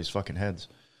everybody's fucking heads.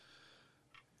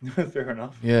 Fair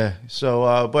enough. Yeah.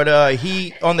 So, but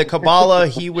he on the Kabbalah,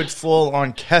 he would fall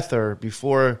on Kether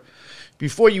before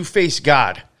you face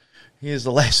God. He is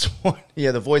the last one.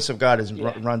 Yeah, the voice of God is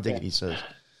Ron Diggity says.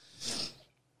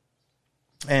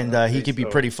 And he could be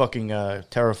pretty fucking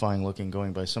terrifying looking,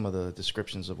 going by some of the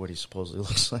descriptions of what he supposedly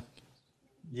looks like.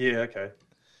 Yeah, okay.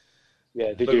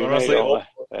 Yeah, did you honestly?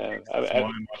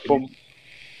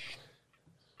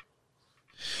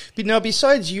 But now,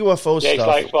 besides UFO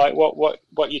stuff, it's like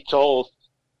what you told.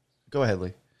 Go ahead,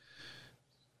 Lee.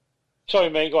 Sorry,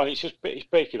 mate. Go on. It's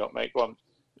breaking up, mate. Go on.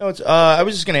 No, it's. I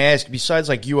was just gonna ask. Besides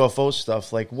like UFO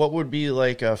stuff, like what would be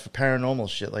like for paranormal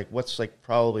shit? Like what's like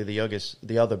probably the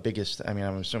other biggest? I mean,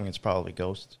 I'm assuming it's probably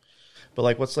ghosts, but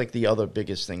like what's like the other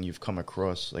biggest thing you've come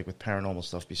across like with paranormal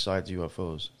stuff besides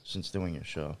UFOs since doing your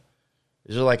show?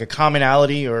 Is there like a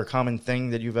commonality or a common thing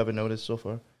that you've ever noticed so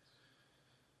far?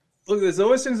 Look, there's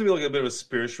always seems to be like a bit of a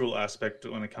spiritual aspect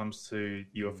when it comes to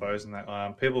UFOs and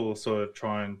that. People will sort of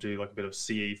try and do like a bit of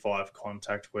CE5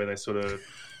 contact where they sort of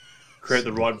create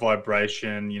the right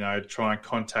vibration, you know, try and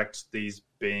contact these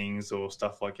beings or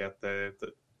stuff like that.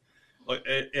 Like,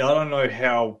 I don't know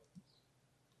how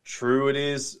true it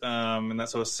is in that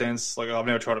sort of sense. Like, I've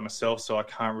never tried it myself, so I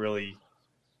can't really,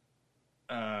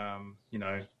 you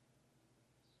know,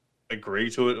 agree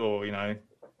to it or, you know,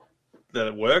 that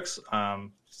it works.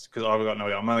 Because I've got no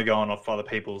idea. I'm only going off other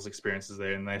people's experiences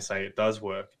there, and they say it does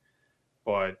work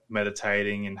by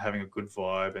meditating and having a good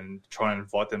vibe and trying to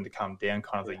invite them to come down,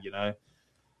 kind of thing, you know.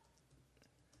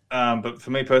 But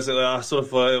for me personally, I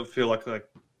sort of feel like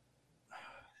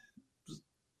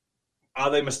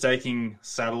are they mistaking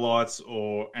satellites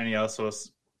or any other sort of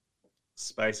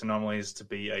space anomalies to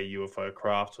be a UFO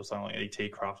craft or something like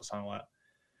ET craft or something like that?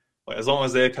 Like, as long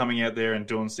as they're coming out there and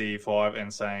doing CE5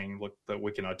 and saying, look, that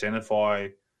we can identify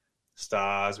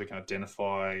stars, we can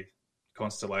identify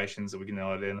constellations, that we can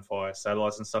identify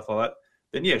satellites and stuff like that,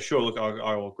 then yeah, sure, look,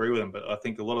 I will agree with them. But I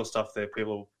think a lot of stuff there,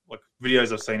 people, like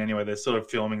videos I've seen anyway, they're sort of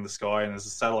filming the sky and there's a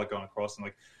satellite going across and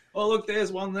like, oh, look,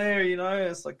 there's one there, you know?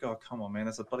 It's like, oh, come on, man,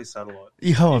 that's a bloody satellite.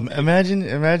 Yo, imagine,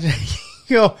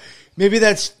 yo, maybe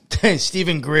that's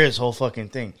Stephen Greer's whole fucking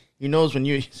thing. He knows when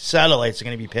satellites are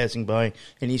going to be passing by,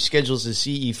 and he schedules his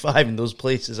CE5 in those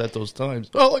places at those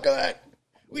times. Oh, look at that.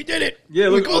 We did it. Yeah,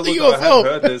 we look, called the UFO. I have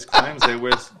heard UFO. there's claims there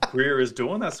where Greer is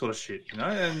doing that sort of shit, you know?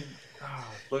 And,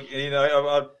 look, you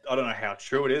know, I don't know how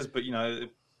true it is, but, you know,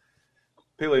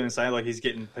 people even say, like, he's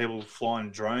getting people flying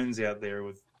drones out there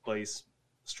with these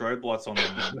strobe lights on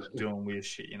them and doing weird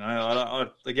shit, you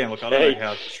know? Again, look, I don't know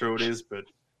how true it is, but...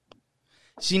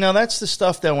 See, now that's the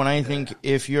stuff that when I think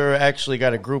if you're actually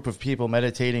got a group of people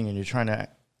meditating and you're trying to,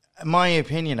 in my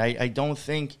opinion, I don't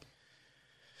think,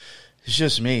 it's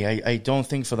just me, I don't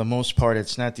think for the most part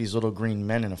it's not these little green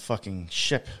men in a fucking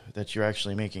ship that you're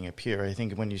actually making appear. I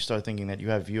think when you start thinking that you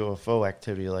have UFO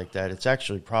activity like that, it's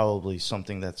actually probably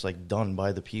something that's like done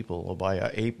by the people or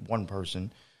by one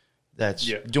person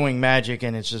that's doing magic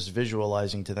and it's just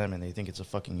visualizing to them and they think it's a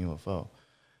fucking UFO.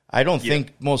 I don't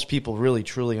think most people really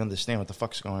truly understand what the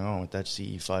fuck's going on with that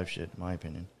CE5 shit, in my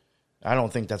opinion. I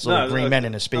don't think that's little green men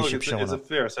in a spaceship showing up. It's a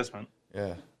fair assessment.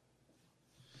 Yeah.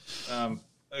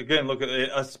 Again, look,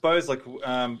 I suppose, like,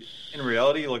 in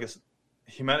reality, like,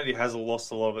 humanity has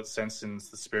lost a lot of its sense in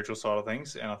the spiritual side of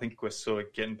things, and I think we're sort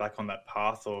of getting back on that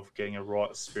path of getting a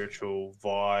right spiritual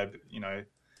vibe, you know.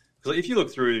 Because if you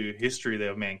look through history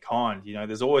there of mankind, you know,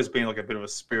 there's always been, like, a bit of a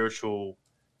spiritual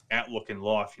outlook in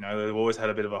life, you know. They've always had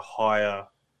a bit of a higher,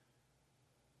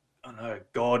 I don't know,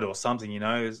 God or something, you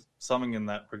know, something in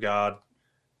that regard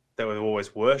that we've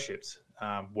always worshipped.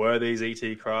 Were these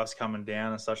ET crafts coming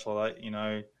down and such like that, you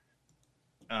know,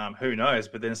 who knows?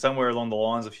 But then somewhere along the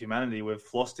lines of humanity, we've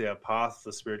lost our path,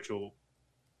 the spiritual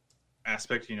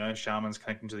aspect, you know, shamans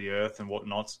connecting to the earth and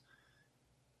whatnot.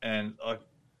 And I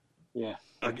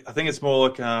think it's more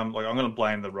like I'm going to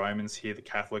blame the Romans here, the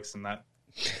Catholics and that.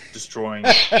 destroying.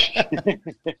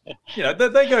 You know,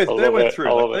 they went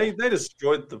through. They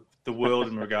destroyed the world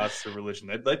in regards to religion.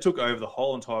 They took over the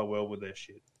whole entire world with their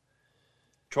shit,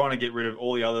 trying to get rid of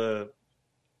all the other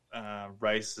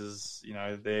races. You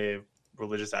know, their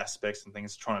religious aspects and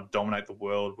things, trying to dominate the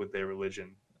world with their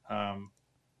religion. And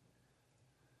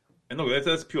look,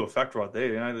 that's pure fact right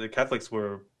there. You know, the Catholics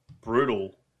were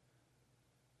brutal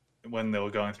when they were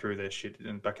going through their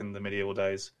shit back in the medieval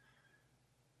days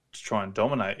to try and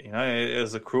dominate. You know, it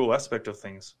was a cruel aspect of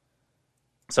things.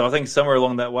 So I think somewhere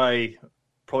along that way,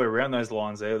 probably around those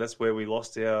lines there, that's where we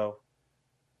lost our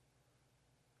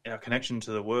connection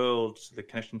to the world, the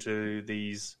connection to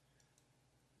these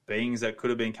beings that could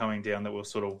have been coming down that we're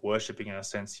sort of worshipping in a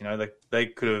sense. You know, they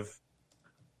could have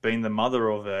been the mother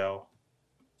of our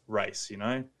race, you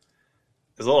know.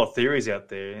 There's a lot of theories out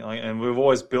there, and we've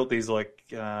always built these like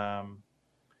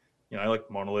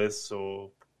monoliths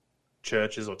or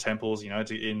churches or temples, you know,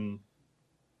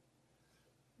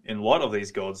 in light of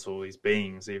these gods or these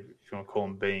beings, if you want to call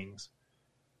them beings.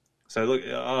 So look, I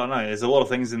don't know. There's a lot of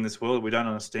things in this world we don't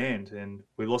understand, and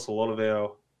we lost a lot of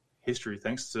our history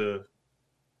thanks to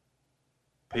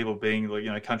people being like,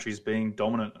 you know, countries being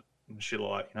dominant and shit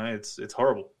like, you know, it's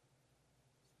horrible.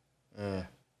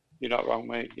 You're not wrong,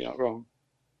 mate. You're not wrong.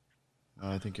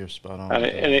 I think you're spot on.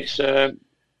 And it's it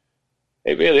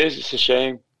really is. It's a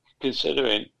shame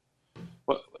considering.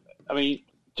 But I mean,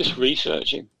 just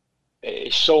researching,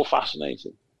 it's so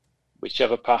fascinating.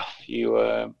 Whichever path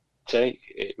you take,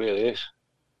 it really is.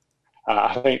 And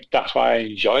I think that's why I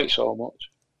enjoy it so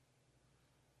much.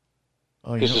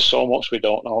 Because there's so much we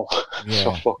don't know. Yeah.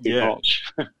 So fucking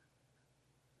much.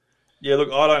 Yeah,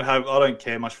 look, I don't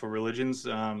care much for religions.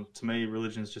 To me,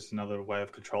 religion is just another way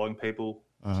of controlling people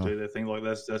to do their thing. Like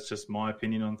that's just my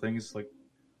opinion on things. Like,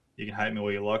 you can hate me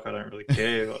all you like. I don't really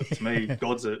care. Like, to me,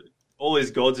 all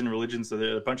these gods and religions,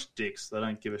 they're a bunch of dicks. They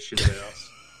don't give a shit about us.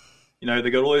 You know,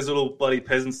 they got all these little bloody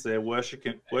peasants there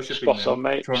worshipping Spot them, on,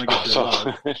 mate. trying to get their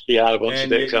love. Yeah, a bunch of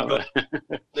dicks, aren't they?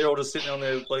 They're all just sitting on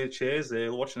their bloody chairs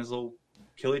there, watching us all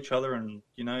kill each other, and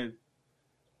you know,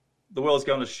 the world's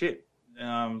going to shit.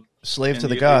 Slave to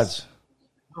the gods.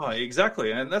 Oh,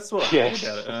 exactly, and that's what I hate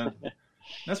about it. And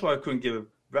that's why I couldn't give a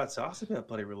rat's ass about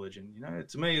bloody religion. You know,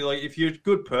 to me, like, if you're a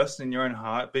good person in your own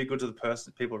heart, be good to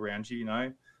the people around you. You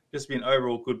know, just be an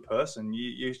overall good person.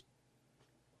 You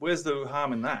where's the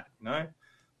harm in that? You know,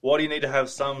 why do you need to have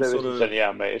some sort of?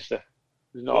 Yeah, mate.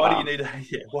 Why do you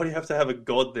have to have a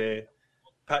god there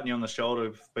patting you on the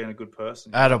shoulder for being a good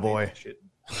person? Attaboy. Shit.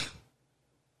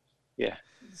 Yeah.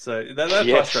 So that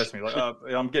frustrates me. Like,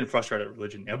 I'm getting frustrated at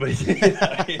religion now, but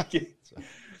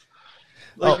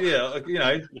you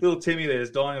know, little Timmy there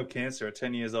is dying of cancer at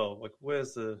 10 years old. Like,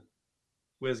 where's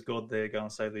God there going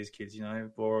to save these kids? You know,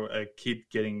 or a kid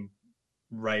getting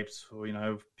raped, or you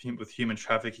know, with human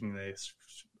trafficking there,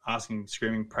 asking,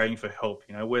 screaming, praying for help.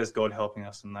 You know, where's God helping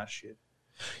us in that shit?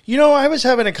 You know, I was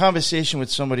having a conversation with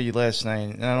somebody last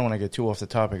night, and I don't want to get too off the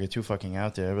topic or too fucking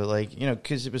out there, but like, you know,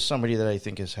 because it was somebody that I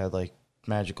think has had like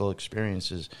magical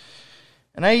experiences.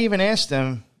 And I even asked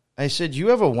them, I said, you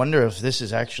ever wonder if this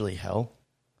is actually hell?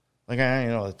 Like, I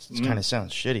know it kind of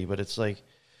sounds shitty, but it's like,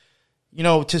 you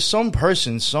know, to some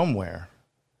person somewhere,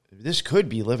 this could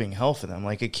be living hell for them.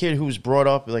 Like a kid who's brought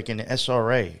up like in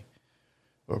SRA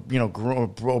or, you know,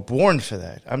 born for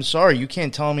that. I'm sorry, you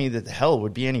can't tell me that hell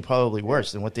would be any probably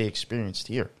worse than what they experienced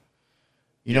here.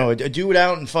 You know, a dude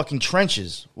out in fucking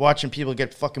trenches watching people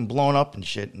get fucking blown up and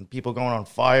shit and people going on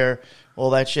fire,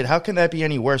 all that shit. How can that be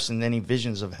any worse than any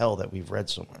visions of hell that we've read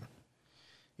somewhere?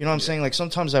 You know what I'm saying? Like,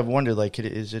 sometimes I've wondered, like,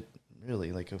 is it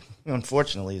really, like,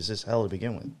 unfortunately, is this hell to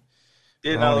begin with?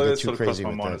 Yeah, no, it's sort of crossed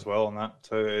my mind as well on that.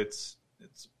 So it's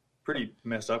pretty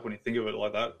messed up when you think of it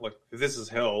like that. Like, if this is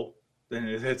hell, then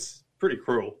it's pretty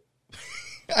cruel.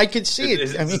 I could see it.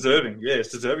 It's deserving. Yeah, it's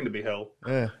deserving to be hell.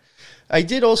 Yeah. I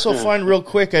did also find real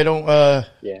quick, I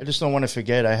just don't want to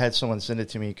forget, I had someone send it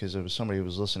to me because it was somebody who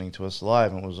was listening to us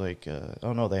live and was like,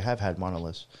 oh no, they have had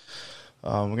monoliths.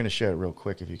 We're going to share it real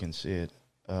quick if you can see it.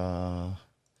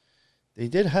 They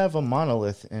did have a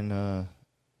monolith in,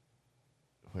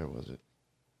 where was it?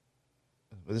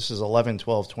 This is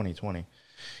 11/12/2020.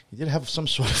 He did have some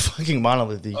sort of fucking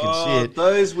monolith that you can see it.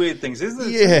 Those weird things.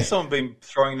 Isn't someone been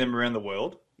throwing them around the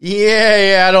world? I'm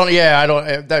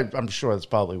sure that's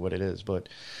probably what it is, but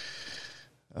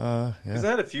because they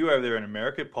had a few over there in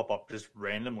America pop up just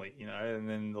randomly, you know, and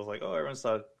then they was like, oh, everyone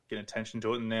started getting attention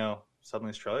to it, and now suddenly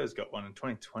Australia's got one in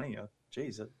 2020.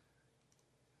 Geez.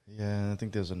 Yeah, I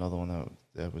think there's another one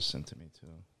that was sent to me too,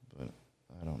 but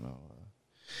I don't know.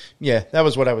 Yeah, that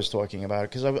was what I was talking about,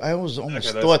 because I almost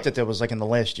thought that there was, like, in the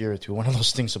last year or two, one of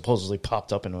those things supposedly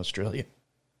popped up in Australia.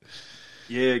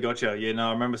 Yeah, gotcha. Yeah, no,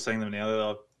 I remember seeing them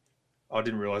now. I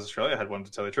didn't realize Australia had one,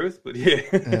 to tell the truth, but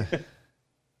yeah.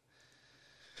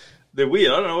 They're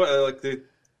weird. I don't know. Like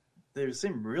they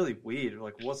seem really weird.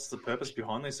 Like, what's the purpose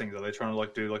behind these things? Are they trying to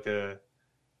like do like a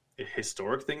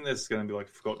historic thing that's going to be like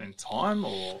forgotten in time,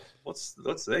 or what's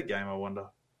their game? I wonder.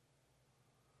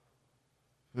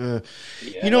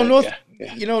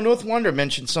 North Wonder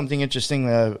mentioned something interesting.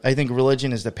 I think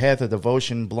religion is the path of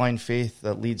devotion, blind faith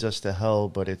that leads us to hell,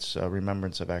 but it's a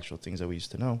remembrance of actual things that we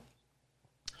used to know.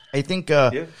 I think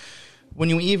when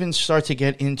you even start to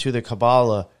get into the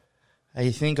Kabbalah,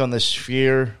 I think on the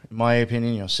sphere, in my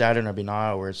opinion, Saturn or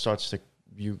Binah, where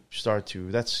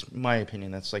that's my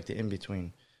opinion, that's like the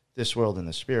in-between this world and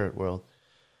the spirit world.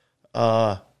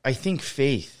 I think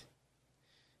faith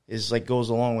is like goes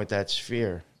along with that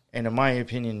sphere. And in my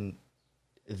opinion,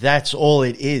 that's all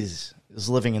it is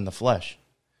living in the flesh.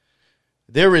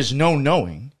 There is no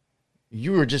knowing.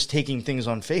 You are just taking things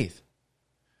on faith.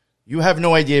 You have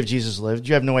no idea if Jesus lived.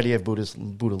 You have no idea if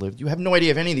Buddha lived. You have no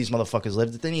idea if any of these motherfuckers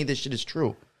lived, if any of this shit is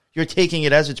true. You're taking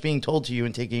it as it's being told to you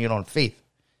and taking it on faith.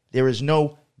 There is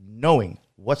no knowing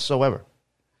whatsoever.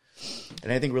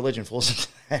 And I think religion falls into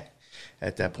that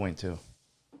at that point too.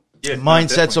 Yeah,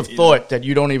 mindsets of thought that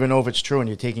you don't even know if it's true and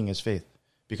you're taking as faith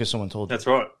because someone told you. That's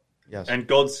right. Yes. And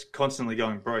God's constantly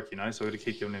going broke, so we got to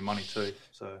keep giving him money too.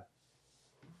 So,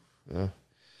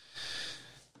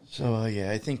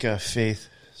 I think faith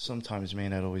sometimes may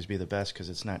not always be the best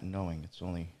because it's not knowing. It's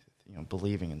only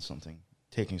believing in something,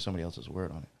 taking somebody else's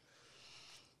word on it.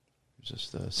 It's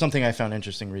just something I found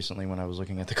interesting recently when I was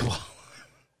looking at the Kabbalah.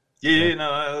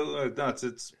 No,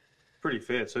 it's pretty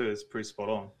fair too. It's pretty spot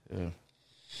on. Yeah.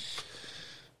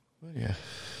 Well, yeah.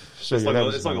 So it's like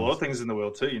a lot of things in the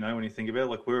world too, when you think about it.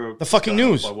 Like we're the fucking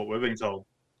news. By what we're being told.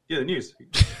 Yeah, the news.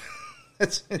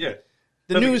 That's yeah.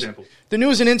 The news. Example. The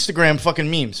news and Instagram fucking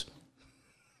memes.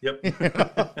 Yep.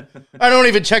 I don't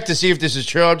even check to see if this is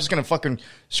true. I'm just gonna fucking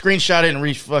screenshot it and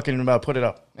put it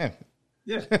up.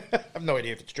 Yeah. I have no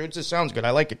idea if it's true. It just sounds good.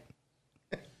 I like it.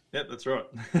 Yeah, that's right.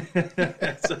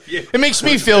 It makes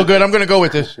me feel good. I'm gonna go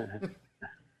with this.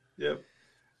 Yep.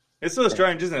 It's sort of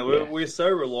strange, isn't it? We're so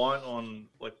reliant on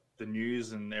like the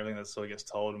news and everything that sort of gets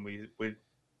told, and we're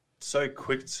so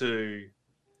quick to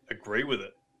agree with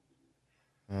it.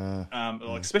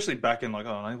 Like especially back in like,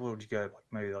 I don't know, what would you go? Like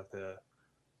maybe like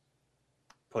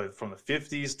probably from the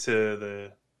 50s to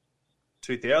the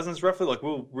 2000s, roughly. Like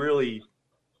we'll really,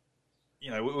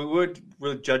 we weren't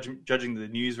really judging the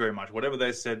news very much. Whatever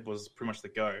they said was pretty much the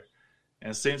go.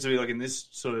 And it seems to be like in this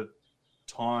sort of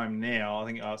time now, I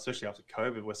think especially after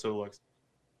COVID, we're sort of like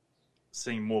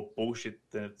seeing more bullshit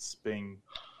than it's being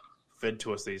fed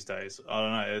to us these days. I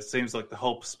don't know. It seems like the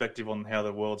whole perspective on how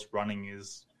the world's running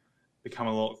is become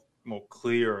a lot more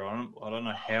clearer. I don't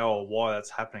know how or why that's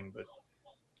happening, but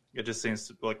it just seems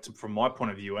to, like from my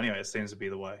point of view anyway, it seems to be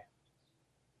the way.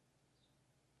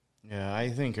 Yeah, I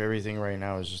think everything right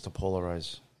now is just to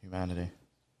polarize humanity.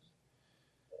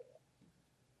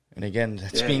 And again,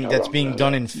 that's being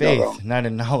done in faith, not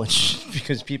in knowledge,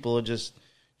 because people are just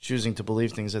choosing to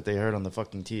believe things that they heard on the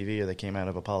fucking TV or that came out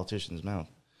of a politician's mouth.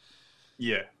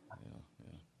 Yeah.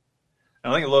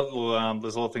 And I think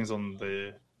there's a lot of things on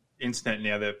the internet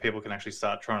now that people can actually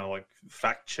start trying to like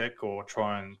fact check or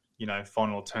try and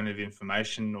find alternative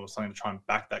information or something to try and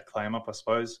back that claim up, I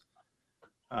suppose.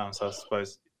 So I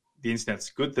suppose the internet's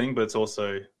a good thing, but it's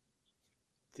also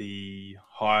the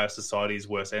higher society's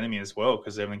worst enemy as well,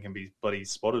 because everything can be bloody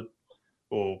spotted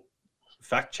or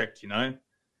fact checked,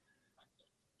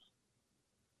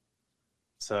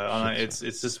 So I don't know, it's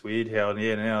just weird how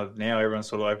now everyone's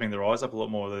sort of opening their eyes up a lot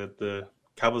more. The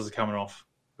covers are coming off.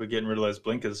 We're getting rid of those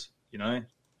blinkers,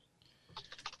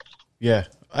 Yeah,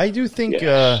 I do think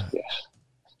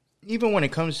even when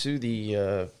it comes to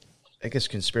the I guess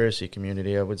conspiracy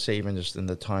community, I would say even just in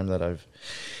the time that I've,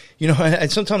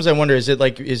 sometimes I wonder, is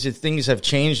it things have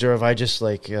changed, or have I just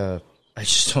I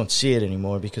just don't see it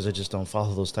anymore because I just don't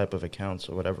follow those type of accounts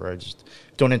or whatever. I just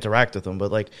don't interact with them.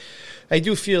 But I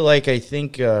do feel I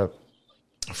think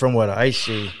from what I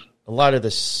see, a lot of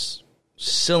this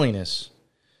silliness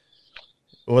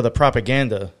or the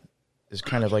propaganda is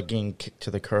kind of getting kicked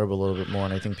to the curb a little bit more,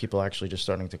 and I think people are actually just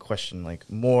starting to question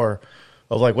more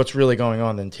of what's really going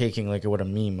on than taking what a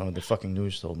meme or the fucking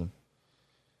news told them.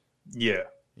 Yeah.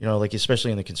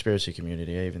 Especially in the conspiracy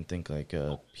community, I even think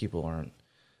people aren't,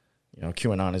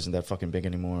 QAnon isn't that fucking big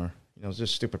anymore. It's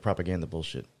just stupid propaganda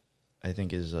bullshit. I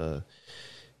think is,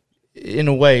 in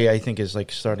a way, is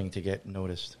starting to get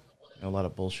noticed. A lot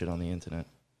of bullshit on the internet.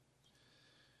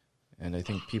 And I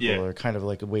think people are kind of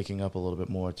like waking up a little bit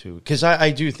more to, because I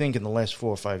do think in the last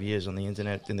 4 or 5 years on the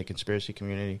internet, in the conspiracy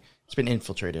community, it's been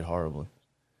infiltrated horribly.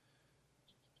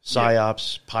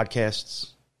 Psyops,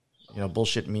 podcasts,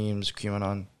 bullshit memes,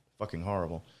 QAnon, fucking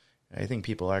horrible. And I think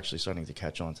people are actually starting to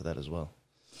catch on to that as well.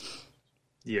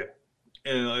 Yeah,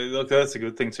 and look, that's a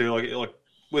good thing too. Like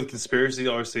with conspiracy,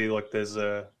 obviously, like there's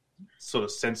a sort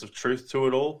of sense of truth to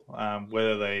it all,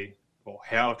 or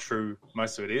how true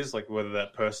most of it is, like whether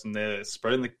that person there that's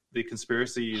spreading the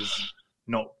conspiracy is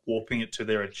not warping it to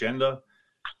their agenda.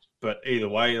 But either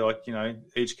way,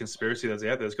 each conspiracy that's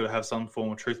out there's got to have some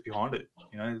form of truth behind it.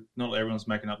 Not everyone's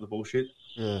making up the bullshit.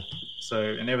 Yeah. So,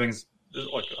 and everything's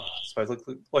I suppose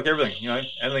like everything,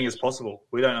 anything is possible.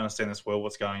 We don't understand this world,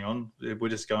 what's going on. We're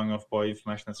just going off by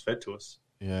information that's fed to us.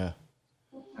 Yeah.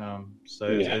 I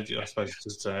suppose it's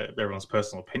just everyone's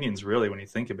personal opinions, really, when you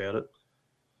think about it.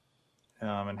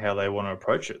 And how they want to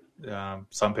approach it.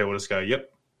 Some people just go,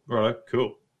 "Yep, right,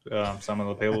 cool." Some of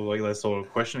the people they sort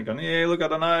of question it, going, "Yeah, look, I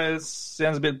don't know, it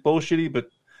sounds a bit bullshitty,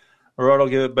 but all right, I'll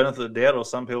give it benefit of the doubt." Or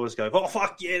some people just go, "Oh,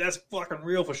 fuck yeah, that's fucking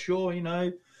real for sure,"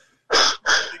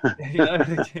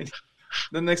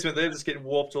 The next minute they're just getting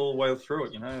warped all the way through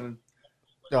it,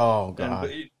 Oh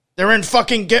god, they're in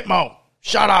fucking Gitmo.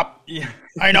 Shut up. Yeah,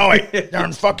 I know it. They're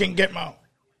in fucking Gitmo.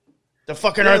 The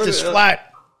fucking Earth is flat.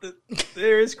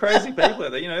 There is crazy people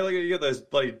out there, you got those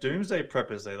bloody doomsday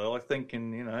preppers there. They're like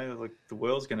thinking, like the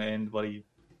world's going to end bloody,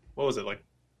 what was it,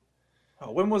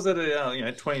 when was it,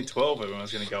 2012 everyone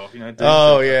was going to go off,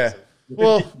 Oh, yeah.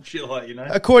 Well, shit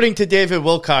according to David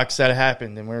Wilcox, that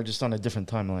happened, and we're just on a different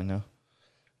timeline now.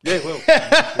 Yeah, well.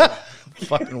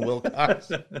 Fucking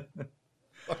Wilcox.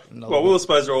 Well, we were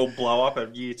supposed to all blow up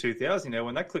at year 2000,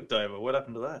 when that clicked over. What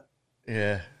happened to that?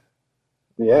 Yeah.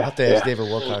 Yeah. I'll have to ask David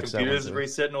All the Wilcox. computers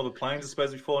resetting, all the planes are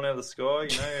supposed to be falling out of the sky.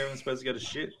 Everyone's supposed to go to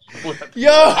shit.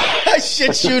 Yo, I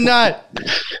shit you not.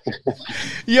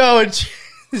 Yo, it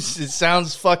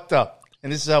sounds fucked up.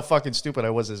 And this is how fucking stupid I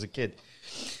was as a kid.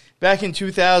 Back in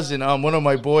 2000, one of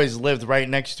my boys lived right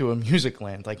next to a music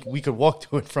land. Like, we could walk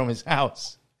to it from his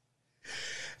house.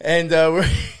 And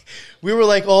we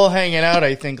were, all hanging out,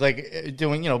 I think,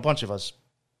 doing, a bunch of us.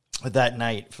 That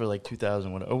night for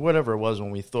 2000 or whatever it was when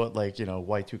we thought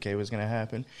Y2K was going to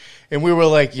happen. And we were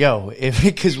like, yo,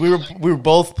 because we were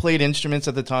both played instruments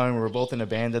at the time. We were both in a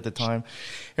band at the time.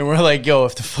 And we're like, yo,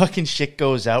 if the fucking shit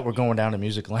goes out, we're going down to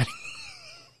Music Land.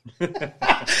 I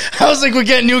was like, we're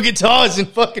getting new guitars and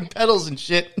fucking pedals and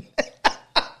shit.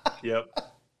 Yep.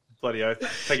 Bloody oath.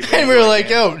 And we were like,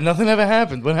 yo, nothing ever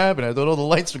happened. What happened? I thought all the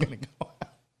lights were going to go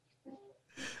out.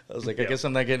 I was like, I guess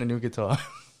I'm not getting a new guitar.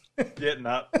 Yeah,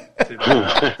 nah. Back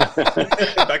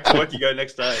to work you go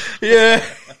next day. Yeah.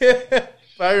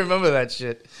 I remember that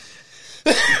shit.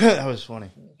 That was funny.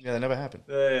 Yeah, that never happened.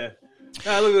 Yeah.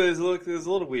 No, there's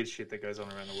a lot of weird shit that goes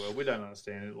on around the world. We don't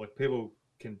understand it. People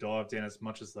can dive down as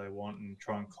much as they want and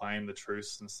try and claim the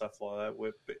truths and stuff like that.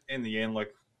 But in the end,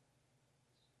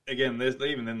 again,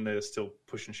 even then they're still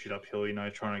pushing shit uphill,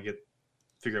 trying to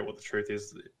figure out what the truth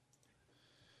is.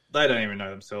 They don't even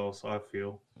know themselves, I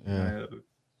feel. Yeah.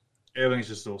 Everything's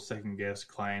just all second-guess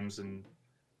claims, and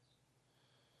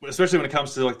especially when it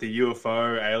comes to the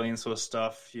UFO, alien sort of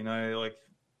stuff,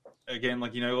 again,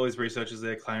 all these researchers,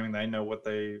 they're claiming they know what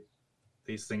these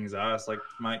things are. It's like,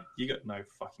 mate, you got no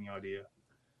fucking idea.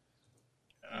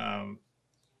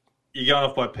 You're going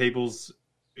off by people's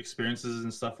experiences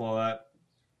and stuff like that,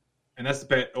 and that's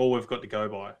about all we've got to go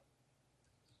by.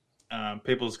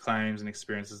 People's claims and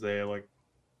experiences there,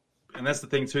 and that's the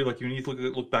thing too. When you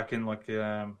look back in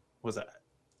was that?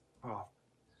 Oh,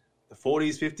 the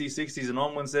 40s, 50s, 60s, and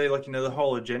onwards. There, the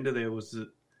whole agenda there was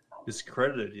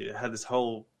discredited. It had this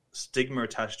whole stigma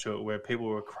attached to it, where people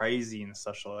were crazy and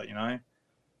such like that.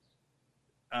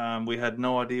 We had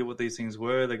no idea what these things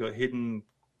were. They got hidden,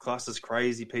 classed as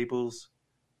crazy peoples.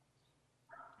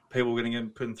 People were going to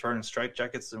get thrown in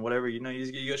straitjackets and whatever.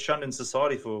 You got shunned in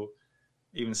society for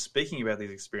even speaking about these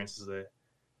experiences there.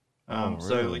 Really?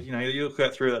 So, you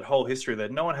look through that whole history there,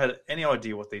 no one had any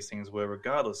idea what these things were,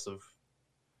 regardless of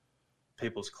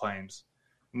people's claims.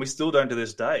 And we still don't to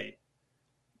this day.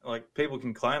 People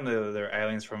can claim they're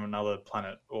aliens from another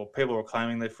planet, or people are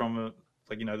claiming they're from,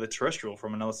 they're terrestrial,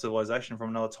 from another civilization, from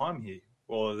another time here,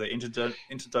 or they're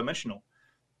interdimensional.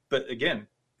 But again,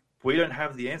 we don't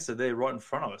have the answer there right in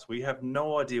front of us. We have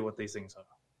no idea what these things are.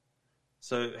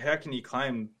 So how can you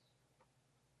claim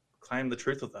the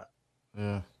truth of that?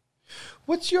 Yeah.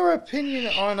 What's your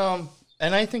opinion on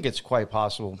and I think it's quite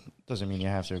possible, doesn't mean you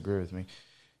have to agree with me.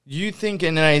 Do you think,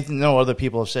 and I know other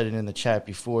people have said it in the chat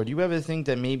before, do you ever think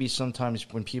that maybe sometimes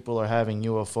when people are having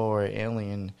UFO or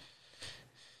alien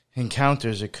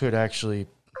encounters, it could actually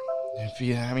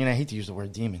be, I mean, I hate to use the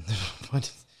word demon, but,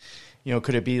 you know,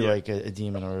 could it be like a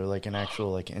demon or like an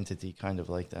actual like entity kind of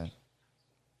like that?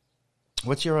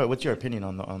 What's your opinion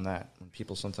on that?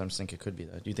 People sometimes think it could be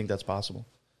that. Do you think that's possible?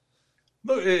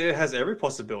 Look, it has every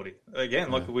possibility. Again,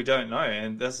 like we don't know,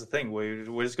 and that's the thing. We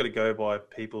just got to go by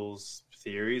people's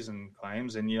theories and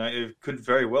claims, and you know, it could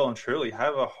very well and truly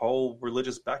have a whole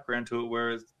religious background to it,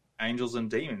 where it's angels and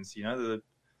demons. You know,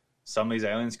 some of these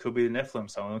aliens could be the Nephilim,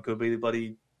 some of them could be the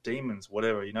bloody demons,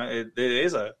 whatever. You know, it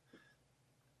is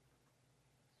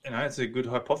it's a good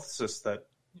hypothesis that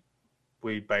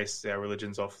we base our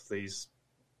religions off these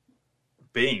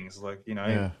beings, like, you know.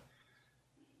 Yeah.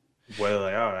 Whether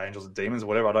they are angels or demons or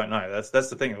whatever, I don't know. That's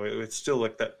the thing. It's still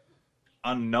like that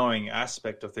unknowing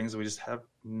aspect of things. We just have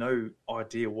no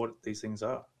idea what these things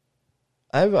are.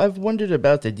 I've wondered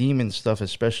about the demon stuff,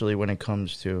 especially when it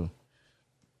comes to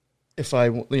if I,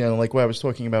 you know, like what I was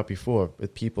talking about before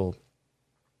with people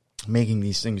making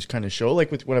these things kind of show, like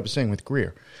with what I was saying with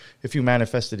Greer. If you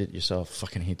manifested it yourself,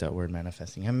 fucking hate that word,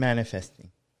 manifesting. I'm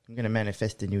manifesting. I'm going to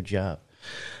manifest a new job.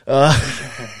 I'm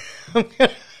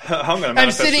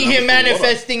sitting here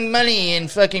manifesting money and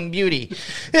fucking beauty.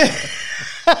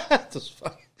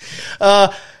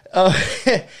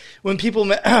 When people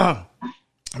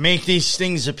make these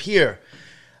things appear,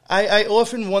 I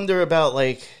often wonder about,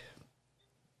 like,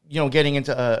 you know, getting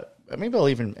into maybe I'll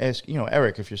even ask, you know,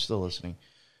 Eric, if you're still listening,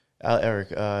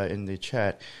 Eric in the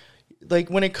chat, like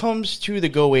when it comes to the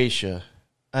Goetia,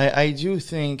 I do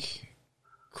think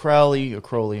Crowley,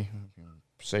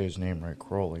 say his name right,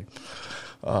 Crowley.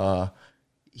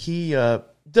 He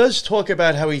does talk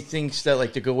about how he thinks that,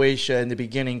 like, the Goetia in the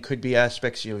beginning could be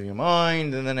aspects of your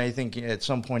mind, and then I think at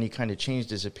some point he kind of changed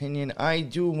his opinion. I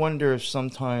do wonder if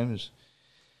sometimes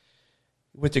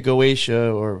with the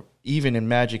Goetia, or even in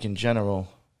magic in general,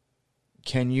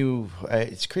 can you,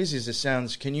 it's crazy as it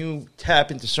sounds, can you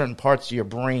tap into certain parts of your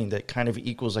brain that kind of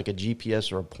equals like a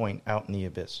GPS or a point out in the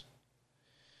abyss?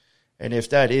 And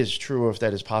if that is true, or if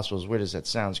that is possible, as weird as that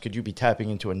sounds, could you be tapping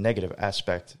into a negative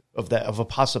aspect of that, of a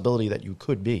possibility that you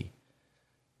could be,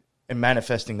 and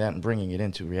manifesting that and bringing it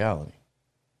into reality?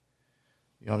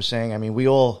 You know what I'm saying? I mean, we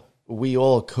all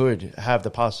could have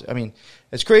the I mean,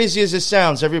 as crazy as it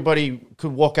sounds, everybody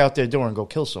could walk out their door and go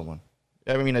kill someone.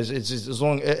 I mean, as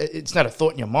long it's not a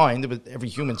thought in your mind, but every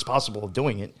human's possible of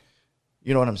doing it.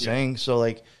 You know what I'm saying? So,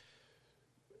 like,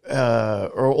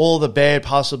 or all the bad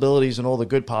possibilities and all the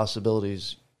good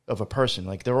possibilities of a person,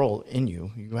 like, they're all in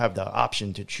you. You have the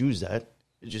option to choose that.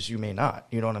 It's just you may not.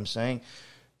 You know what I'm saying?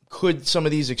 Could some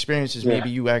of these experiences,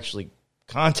 maybe you actually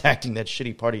contacting that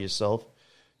shitty part of yourself,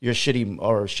 your shitty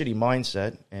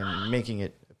mindset, and making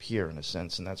it appear in a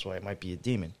sense, and that's why it might be a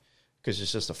demon, because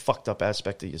it's just a fucked up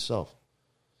aspect of yourself.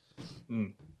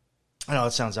 I know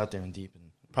it sounds out there and deep, and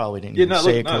probably didn't even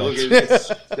say it correct. It's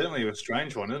definitely a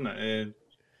strange one, isn't it?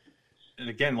 And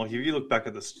again, like, if you look back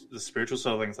at the spiritual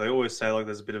side of things, they always say, like,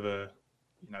 there's a bit of a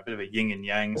yin and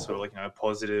yang, sort of, like, you know,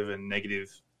 positive and negative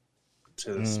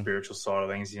to the spiritual side of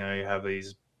things. You know, you have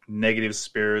these negative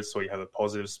spirits, or you have the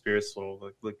positive spirits,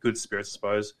 or the good spirits, I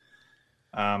suppose.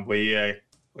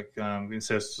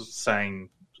 Instead of saying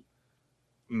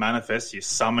manifest, you're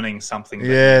summoning something.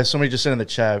 Yeah, somebody just said in the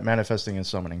chat, manifesting and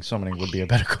summoning. Summoning would be a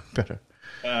better.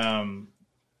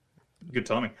 Good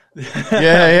timing.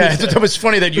 Yeah. That was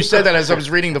funny that you said that as I was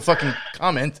reading the fucking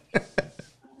comment.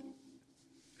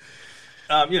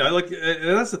 You know, like,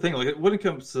 that's the thing. Like, when it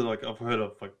comes to, like, I've heard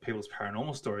of, like, people's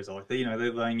paranormal stories. Like, they're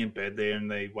laying in bed there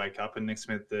and they wake up, and next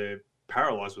minute they're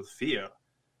paralyzed with fear,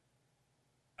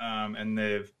 and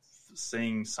they're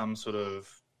seeing some sort of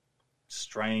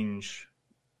strange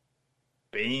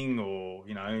being, or,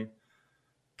 you know,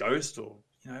 ghost, or,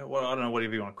 you know, I don't know,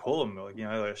 whatever you want to call them, like, you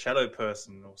know, like a shadow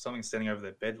person or something standing over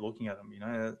their bed looking at them. You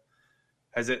know,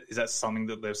 is that something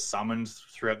that they've summoned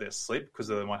throughout their sleep because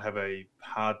they might have a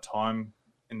hard time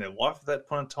in their life at that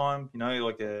point in time? You know,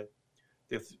 like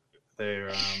if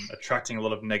they're attracting a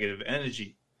lot of negative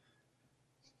energy.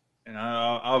 You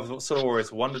know, I've sort of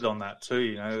always wondered on that too.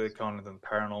 You know, the kind of the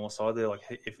paranormal side there, like,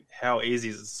 how easy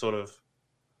is it to sort of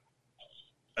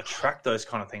attract those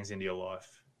kind of things into your life?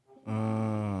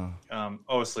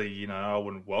 Obviously, you know, I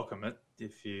wouldn't welcome it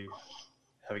if you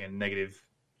having a negative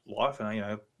life, and you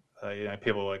know,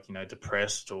 people like, you know,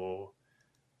 depressed, or,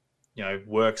 you know,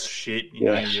 work's shit. You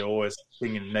know, you're always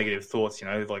thinking negative thoughts. You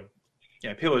know, like, you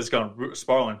know, people are just going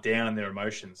spiraling down in their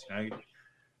emotions. You know,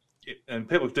 and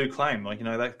people do claim, like, you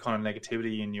know, that kind of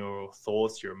negativity in your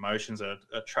thoughts, your emotions,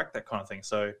 attract that kind of thing.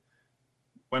 So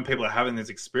when people are having these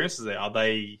experiences, are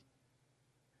they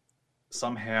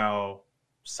somehow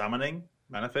summoning,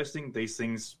 manifesting these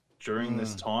things during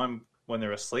this time when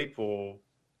they're asleep or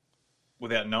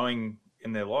without knowing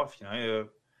in their life,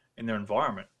 in their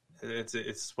environment.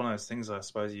 It's one of those things, I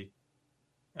suppose, you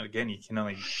can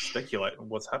only speculate on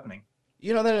what's happening.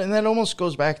 That almost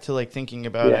goes back to like thinking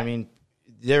about, I mean,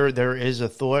 there is a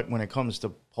thought when it comes to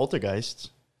poltergeists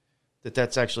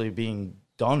that's actually being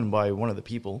done by one of the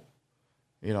people.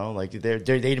 Like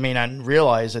they may not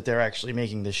realize that they're actually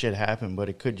making this shit happen, but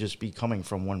it could just be coming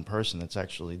from one person that's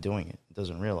actually doing it.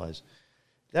 Doesn't realize.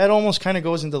 That almost kind of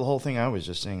goes into the whole thing I was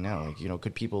just saying now. Like,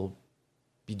 could people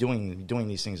be doing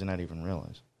these things and not even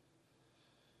realize?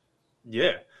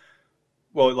 Yeah.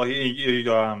 Well, like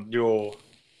your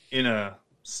inner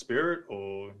spirit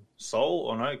or soul,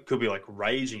 or no, it could be like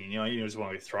raging. You just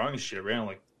want to be throwing shit around,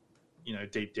 like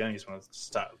deep down, you just want to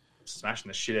start smashing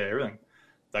the shit out of everything.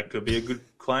 That could be a good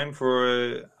claim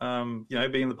for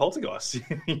being the poltergeist.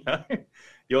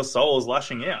 Your soul is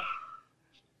lashing out.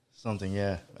 Something,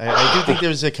 yeah. I do think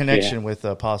there's a connection with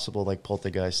a possible like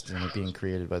poltergeist and it being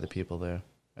created by the people there.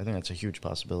 I think that's a huge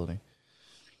possibility.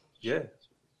 Yeah.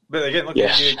 But again, look, you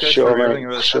go through everything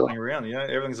that's happening around.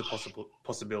 Everything's a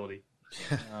possibility.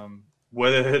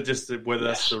 Whether that's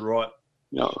the right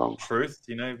not wrong truth,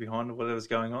 behind whatever's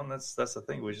going on. That's the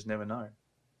thing. We just never know.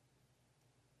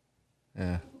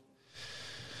 Yeah,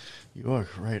 you are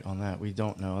right on that. We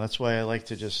don't know. That's why I like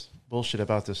to just bullshit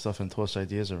about this stuff and toss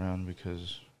ideas around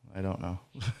because I don't know.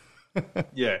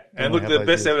 Yeah, and look, the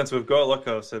best evidence we've got, like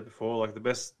I said before, like the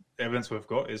best evidence we've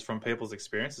got is from people's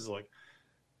experiences. Like,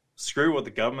 screw what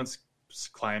the government's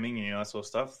claiming and that sort of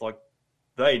stuff. Like,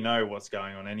 they know what's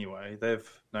going on anyway. They've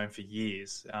known for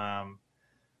years,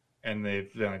 and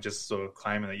they're just sort of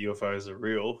claiming that UFOs are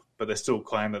real, but they still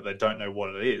claim that they don't know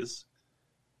what it is.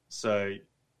 So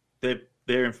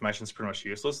their information is pretty much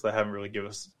useless. They haven't really given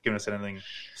us anything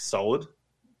solid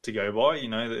to go by.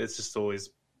 It's just all these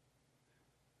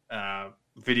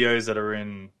videos that are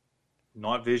in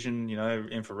night vision,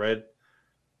 infrared,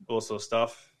 all sort of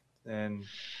stuff, and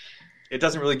it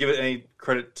doesn't really give it any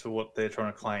credit to what they're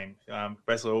trying to claim.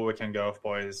 Basically, all we can go off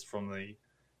by is from the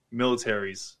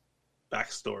military's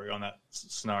backstory on that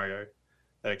scenario,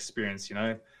 that experience,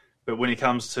 But when it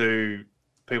comes to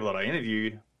people that I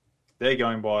interview, they're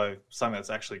going by something that's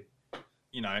actually,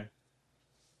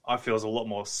 I feel is a lot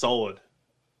more solid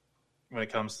when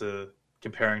it comes to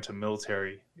comparing to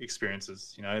military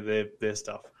experiences, their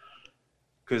stuff.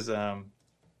 Because,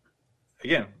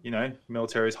 again,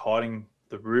 military is hiding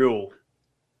the real,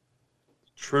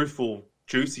 truthful,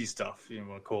 juicy stuff, you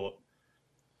want to call it.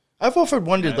 I've often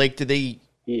wondered, did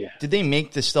they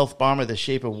make the stealth bomber the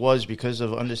shape it was because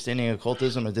of understanding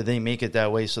occultism, or did they make it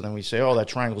that way so then we say, oh, that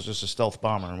triangle's just a stealth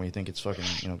bomber, and we think it's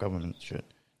fucking, government shit?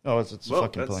 No, it's a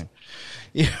fucking plane.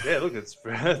 Yeah, look, that's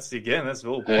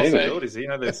all possibilities.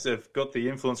 They've got the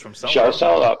influence from somewhere. Shall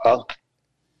sell that, pal.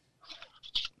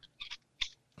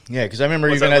 Yeah, because I remember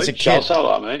even as a kid. Shall sell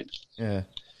that, mate. Yeah.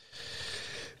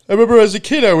 I remember as a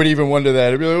kid, I would even wonder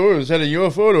that. I'd be like, oh, is that a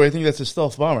UFO? Do I think that's a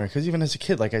stealth bomber? Because even as a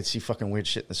kid, I'd see fucking weird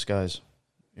shit in the skies.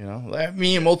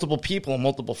 Me and multiple people and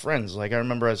multiple friends. Like, I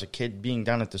remember as a kid being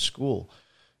down at the school.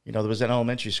 There was an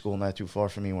elementary school not too far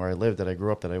from me where I lived that I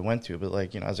grew up that I went to. But,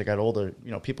 as I got older,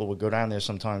 people would go down there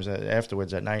sometimes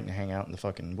afterwards at night and hang out in the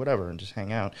fucking whatever and just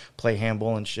hang out, play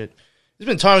handball and shit. There's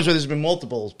been times where there's been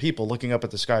multiple people looking up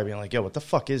at the sky being like, yo, what the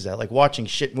fuck is that? Like, watching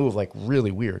shit move, like,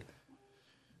 really weird.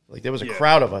 Like, there was a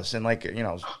crowd of us and,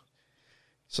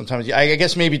 sometimes, I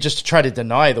guess maybe just to try to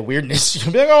deny the weirdness,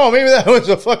 you'll be like, oh, maybe that was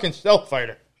a fucking stealth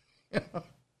fighter.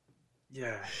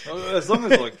 Yeah, as long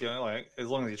as as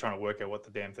long as you're trying to work out what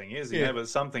the damn thing is, But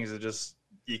some things are just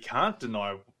you can't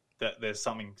deny that there's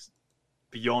something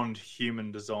beyond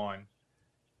human design.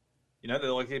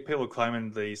 They're like people are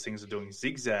claiming these things are doing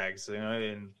zigzags,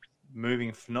 and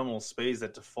moving phenomenal speeds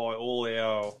that defy all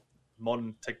our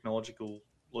modern technological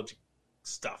logic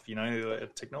stuff.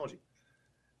 Technology.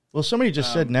 Well, somebody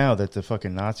just said now that the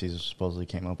fucking Nazis supposedly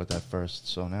came up with that first.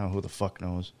 So now who the fuck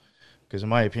knows? Because in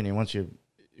my opinion,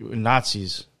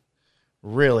 Nazis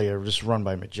really are just run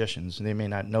by magicians. They may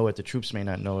not know it. The troops may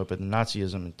not know it. But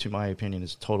Nazism, to my opinion,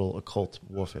 is total occult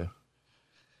warfare.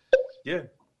 Yeah.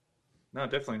 No,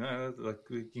 definitely. No, like,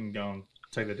 you can go and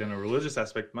take that down a religious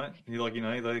aspect, mate. They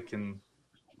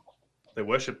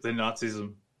worship their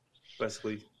Nazism,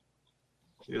 basically.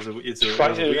 It's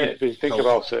funny, isn't it, if you think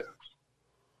about it?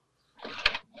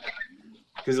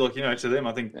 Because, to them,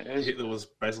 I think Hitler was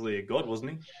basically a god,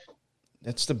 wasn't he?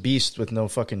 That's the beast with no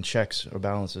fucking checks or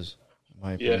balances, in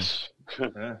my opinion. Yes.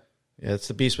 Yeah, it's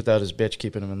the beast without his bitch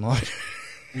keeping him in line.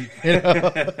 And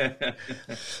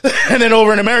then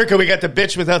over in America, we got the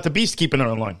bitch without the beast keeping her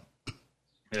in line.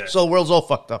 Yeah. So the world's all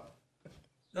fucked up.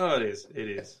 No, it is. It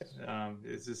is.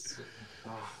 It's just,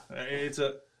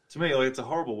 to me, like, it's a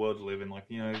horrible world to live in. Like,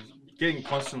 getting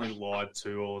constantly lied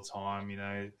to all the time.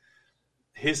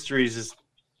 History is just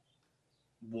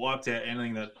wiped out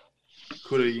anything that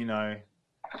could have,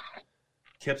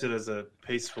 kept it as a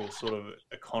peaceful sort of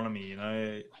economy.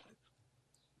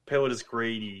 People are just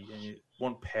greedy and you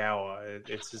want power.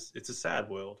 It's a sad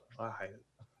world. I hate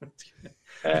it.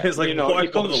 It's like, why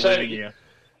bother living here?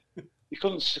 You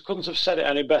couldn't have said it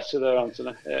any better there,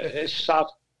 Anthony. It's sad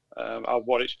of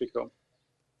what it's become.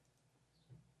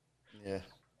 Yeah,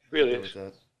 it really is.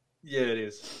 Yeah, it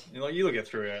is. You look at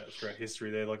throughout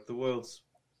history, there, like the world's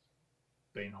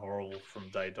been horrible from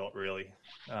day dot, really.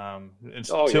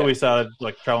 Until we started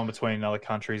like traveling between other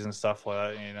countries and stuff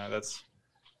like that.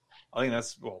 I think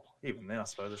that's even then I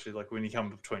suppose actually, like when you come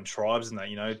between tribes and that,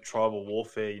 tribal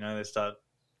warfare, they start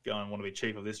going want to be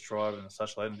chief of this tribe and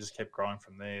such like, and just kept growing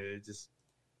from there. It's just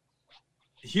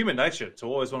human nature to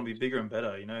always want to be bigger and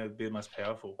better, be the most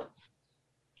powerful.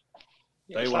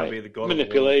 They want to be the god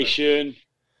manipulation. Of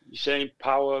you're saying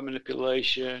power,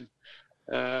 manipulation,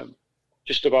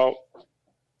 just about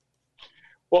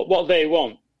what they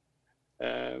want.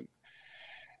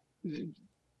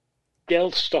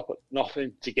 They'll stop at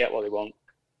nothing to get what they want.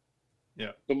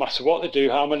 Yeah. No matter what they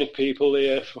do, how many people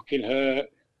they fucking hurt,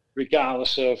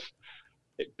 regardless of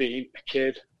it being a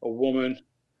kid, a woman,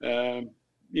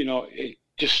 it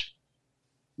just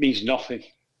means nothing.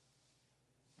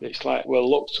 It's like we're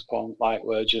looked upon like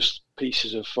we're just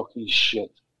pieces of fucking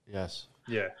shit. Yes.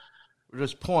 Yeah. We're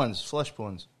just pawns, flesh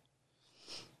pawns.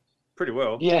 Pretty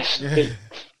well. Yes. Yeah.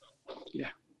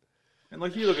 And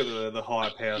like you look at the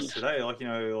higher powers today, like you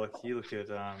look at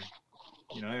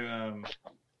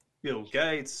Bill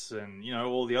Gates and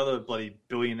all the other bloody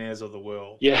billionaires of the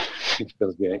world. Yeah,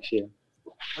 Bill Gates. Yeah.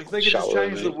 Like they could just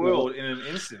change the world in an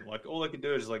instant. Like all they could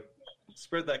do is like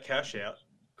spread that cash out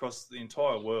across the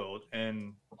entire world,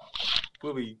 and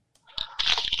we'll be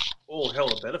all hell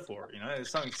the better for it. It's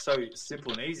something so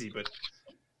simple and easy, but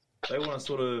they want to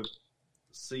sort of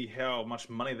see how much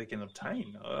money they can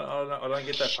obtain. I don't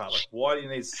get that part. Like, why do you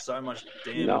need so much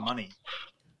damn money?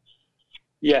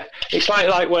 Yeah, it's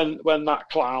like when that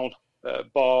clown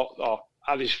bought or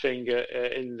had his finger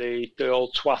in the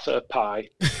old twatter pie.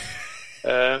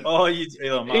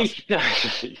 Elon Musk.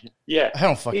 Yeah, I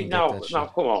don't fucking get that shit. Now,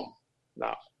 come on.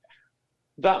 Now,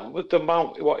 that with the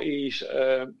amount what he's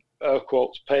air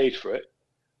quotes paid for it,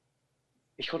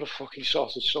 he could have fucking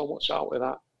sorted so much out with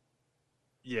that.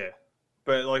 Yeah,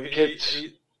 but like kids,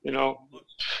 he's not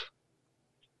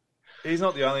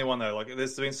the only one though. Like,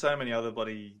 there's been so many other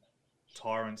bloody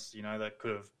tyrants, that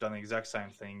could have done the exact same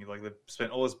thing. Like, they've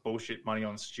spent all this bullshit money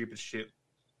on stupid shit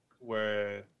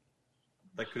where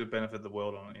they could have benefited the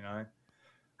world on it.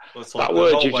 It's like that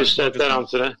word you just said there,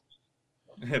 Anthony.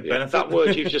 That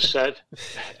word you just said,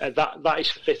 that is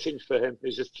fitting for him.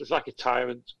 It's like a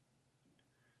tyrant.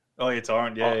 Oh, yeah,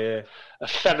 tyrant, yeah. A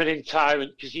feminine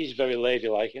tyrant, because he's very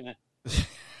ladylike, isn't he?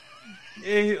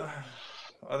 Yeah,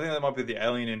 I think that might be the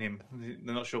alien in him.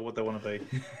 They're not sure what they want to be.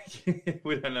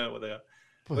 We don't know what they are.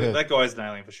 That guy's an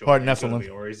alien for sure. Part Nephilim.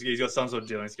 Or he's got some sort of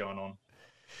dealings going on.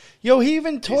 Yo, he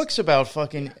even talks about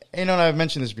fucking... and I've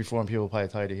mentioned this before, and people are probably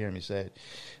tired to hear me say it.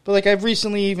 But, like, I've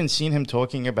recently even seen him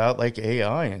talking about, like,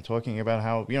 AI and talking about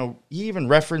how, he even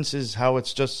references how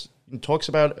it's just... He talks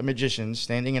about a magician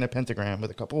standing in a pentagram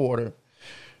with a cup of water,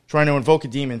 trying to invoke a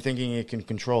demon, thinking it can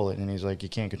control it. And he's like, you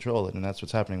can't control it, and that's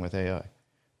what's happening with AI.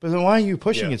 But then why are you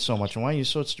pushing it so much, and why are you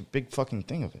such a big fucking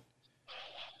thing of it?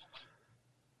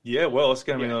 Yeah, well, it's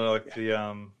going to be like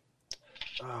the...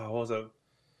 what was it?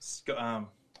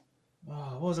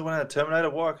 What was it when I had Terminator?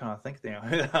 Why can't I think now?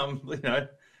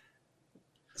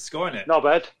 Skynet. Not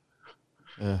bad.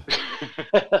 Yeah.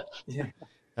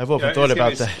 I've often thought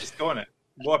about that. Skynet.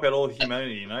 Wipe out all of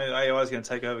humanity, AI is going to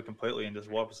take over completely and just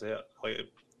wipe us out. Like,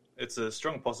 it's a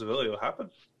strong possibility it'll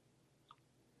happen.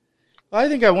 I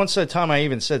think once said, Tom, I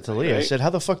even said to Lee, I said,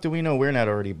 how the fuck do we know we're not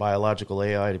already biological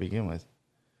AI to begin with?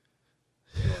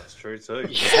 Yeah, that's true too.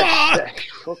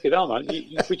 Fuck it on, man.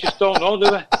 We just don't know,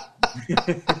 do we?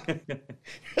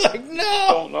 Like, no!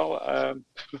 Don't know.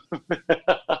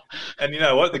 And you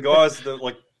know what? The guys that,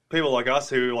 like, people like us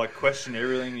who, like, question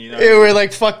everything, Yeah, we're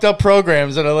like fucked up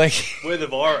programs that are like... We're the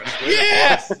virus.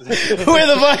 We're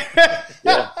the virus.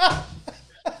 Yeah.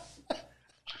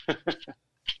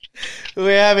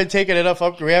 We haven't taken enough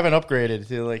we haven't upgraded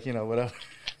to, like, whatever.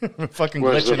 Fucking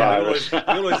glitching out. We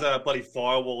always bloody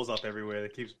firewalls up everywhere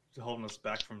that keeps holding us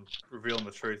back from revealing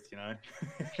the truth,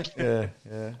 Yeah.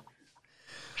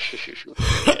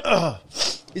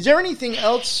 Is there anything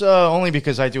else? Only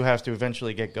because I do have to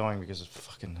eventually get going because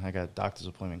I got a doctor's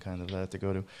appointment kind of that I have to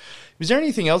go to. Was there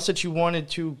anything else that you wanted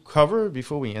to cover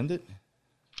before we end it?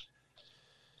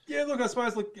 Yeah, look, I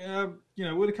suppose, when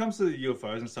it comes to the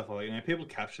UFOs and stuff like that, people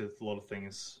capture a lot of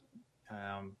things,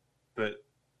 but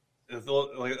I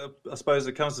suppose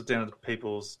it comes down to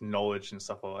people's knowledge and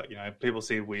stuff like that. People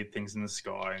see weird things in the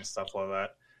sky and stuff like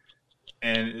that,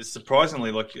 and it's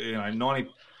surprisingly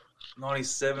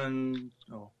 97.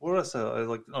 What did I say?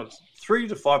 3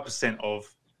 to 5%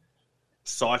 of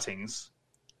sightings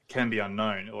can be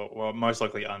unknown, or most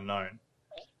likely unknown,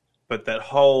 but that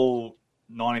whole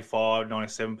 95,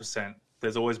 97%,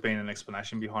 there's always been an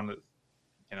explanation behind it,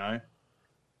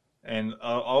 And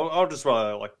I'll just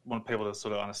rather want people to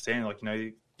sort of understand,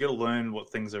 you got to learn what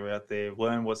things are out there,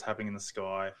 learn what's happening in the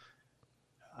sky.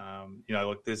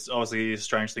 There's obviously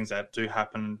strange things that do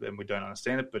happen and we don't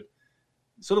understand it, but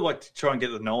sort of to try and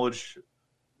get the knowledge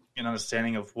and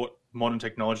understanding of what modern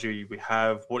technology we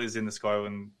have, what is in the sky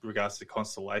in regards to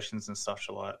constellations and stuff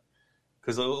like that.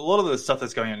 Because a lot of the stuff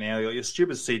that's going on now, your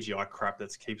stupid CGI crap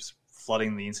that keeps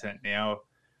flooding the internet now,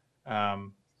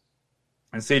 and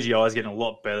CGI is getting a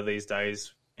lot better these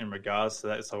days in regards to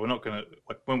that. So we're not going to,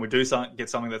 when we do get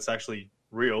something that's actually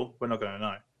real, we're not going to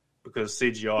know because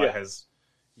CGI has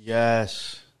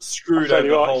screwed over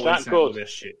the whole internet with this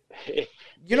shit.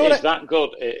 It's that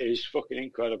good. It is fucking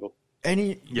incredible.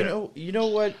 And you know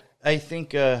what I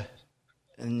think, and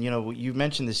you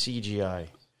mentioned the CGI.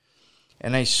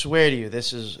 And I swear to you,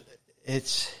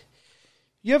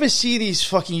 you ever see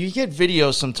these you get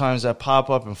videos sometimes that pop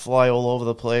up and fly all over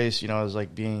the place, as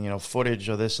being, footage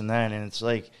or this and that. And it's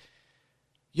who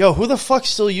the fuck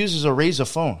still uses a Razor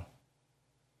phone?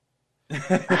 I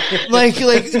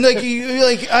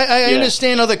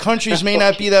understand other countries may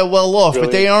not be that well off,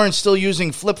 but they aren't still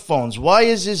using flip phones. Why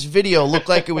is this video look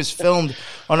like it was filmed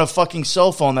on a fucking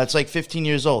cell phone that's 15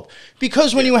 years old?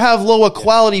 Because when you have lower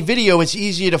quality video, it's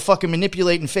easier to fucking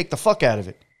manipulate and fake the fuck out of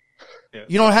it. Yeah.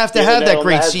 You don't have to have that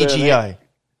great CGI.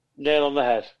 Nail on the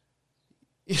head.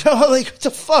 What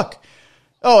the fuck?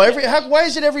 Why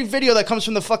is it every video that comes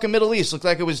from the fucking Middle East look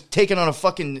like it was taken on a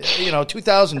fucking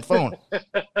 2000 phone?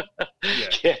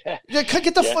 Get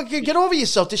the fuck, get over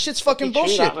yourself. This shit's fucking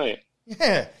bullshit.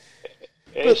 It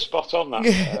is spot on that.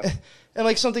 Yeah.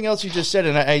 And something else you just said,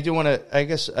 and I do want to, I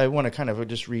guess I want to kind of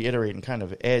just reiterate and kind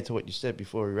of add to what you said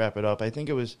before we wrap it up. I think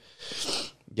it was,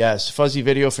 fuzzy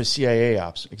video for CIA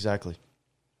ops. Exactly.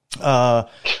 We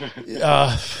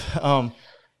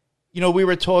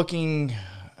were talking,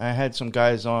 I had some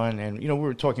guys on, and, we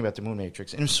were talking about the Moon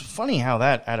Matrix. And it's funny how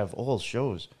that, out of all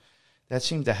shows, that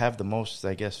seemed to have the most,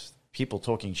 I guess, people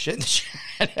talking shit in the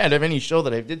chat out of any show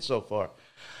that I did so far.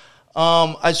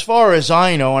 As far as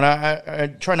I know, and I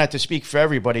try not to speak for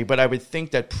everybody, but I would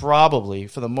think that probably,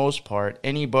 for the most part,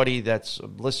 anybody that's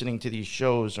listening to these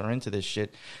shows or into this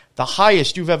shit, the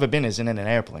highest you've ever been is in an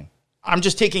airplane. I'm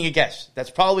just taking a guess.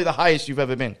 That's probably the highest you've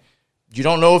ever been. You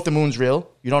don't know if the moon's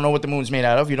real. You don't know what the moon's made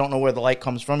out of. You don't know where the light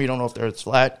comes from. You don't know if the Earth's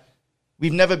flat.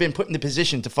 We've never been put in the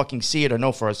position to fucking see it or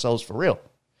know for ourselves for real.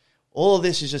 All of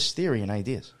this is just theory and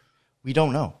ideas. We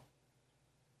don't know.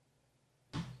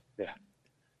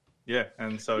 Yeah,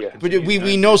 and so... But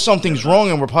we know something's wrong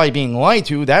and we're probably being lied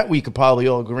to. That we could probably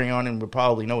all agree on and we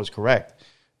probably know is correct.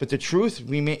 But the truth,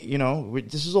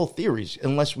 this is all theories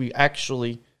unless we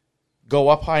actually go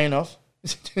up high enough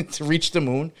to reach the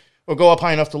moon or go up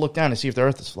high enough to look down and see if the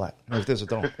Earth is flat or if there's a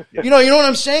dome. You know what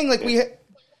I'm saying?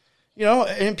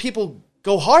 And people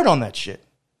go hard on that shit.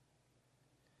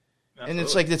 Absolutely. And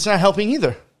it's it's not helping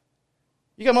either.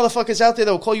 You got motherfuckers out there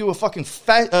that will call you a fucking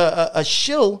a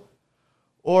shill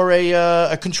or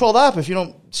a controlled op if you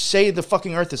don't say the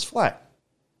fucking Earth is flat.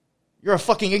 You're a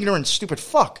fucking ignorant, stupid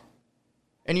fuck.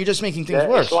 And you're just making things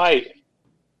worse. It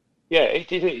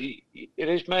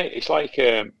is, mate. It's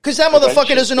because that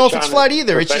motherfucker doesn't know if it's flat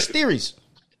either. It's just theories.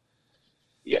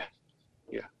 Yeah.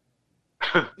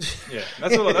 Yeah,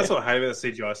 that's what I hate about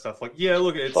the CGI stuff. It crazy,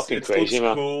 looks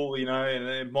man. cool, and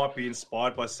it might be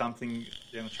inspired by something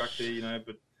down the track there,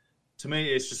 but to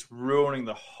me, it's just ruining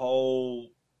the whole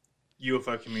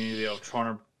UFO community of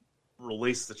trying to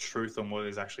release the truth on what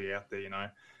is actually out there,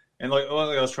 And like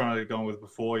I was trying to go on with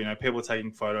before, people are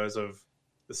taking photos of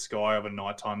the sky of a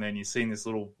nighttime there, and you're seeing this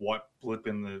little white blip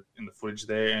in the footage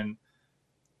there, and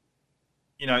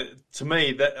to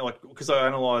me that because I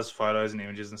analyze photos and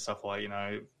images and stuff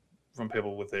from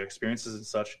people with their experiences and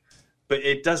such, but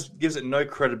it gives it no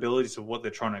credibility to what they're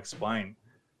trying to explain.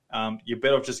 You're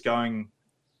better off just going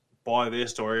by their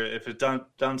story. If it done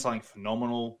something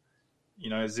phenomenal,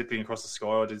 zipping across the sky,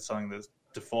 or did something that's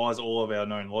defies all of our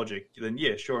known logic, then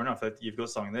yeah, sure enough, that you've got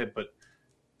something there. But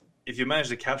if you manage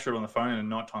to capture it on the phone in a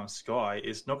nighttime sky,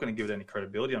 it's not going to give it any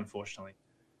credibility, unfortunately.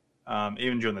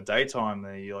 Even during the daytime,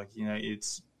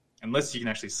 it's unless you can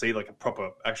actually see like a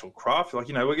proper actual craft. Like,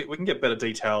 we can get better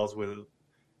details with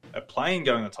a plane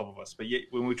going on top of us, but yet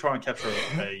when we try and capture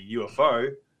a UFO,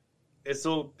 it's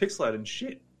all pixelated and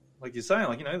shit. Like you're saying,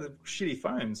 the shitty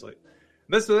phones. Like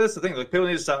that's the thing. Like people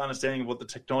need to start understanding what the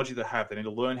technology they have. They need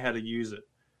to learn how to use it.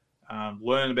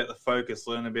 Learn about the focus,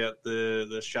 learn about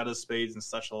the shutter speeds and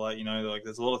such like.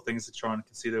 There's a lot of things to try and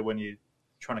consider when you're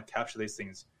trying to capture these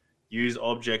things. Use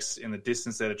objects in the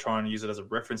distance there to try and use it as a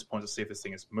reference point to see if this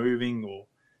thing is moving or,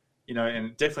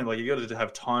 and definitely you got to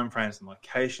have time frames and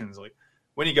locations. Like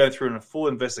when you go through in a full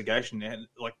investigation, and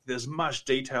there's much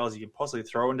detail as you can possibly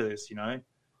throw into this.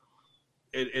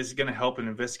 It is going to help in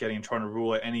investigating and trying to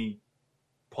rule out any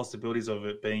possibilities of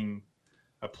it being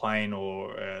a plane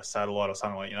or a satellite or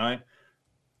something And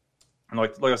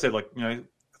like I said, 3 to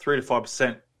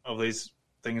 5% of these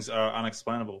things are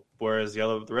unexplainable, whereas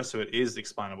the rest of it is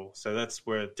explainable. So that's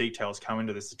where details come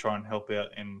into this to try and help out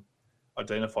and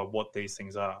identify what these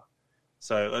things are.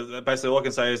 So basically all I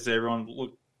can say is to everyone,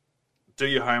 look, do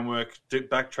your homework,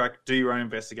 backtrack, do your own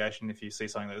investigation if you see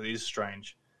something that is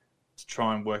strange, to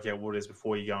try and work out what it is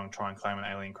before you go and try and claim an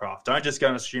alien craft. Don't just go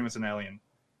and assume it's an alien.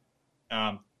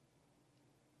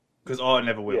 Because I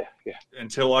never will. Yeah.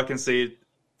 Until I can see it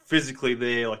physically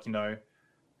there,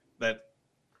 that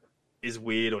is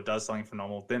weird or does something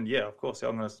phenomenal, then yeah, of course,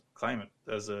 I'm going to claim it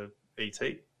as a ET.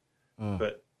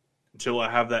 But until I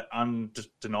have that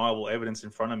undeniable evidence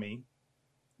in front of me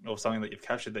or something that you've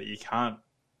captured that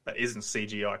that isn't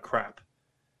CGI crap,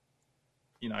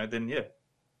 then yeah.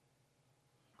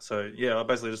 So yeah, I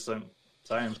basically just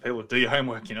saying people do your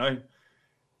homework,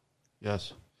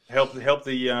 Yes. Help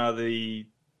the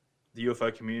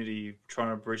UFO community trying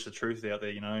to breach the truth out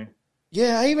there,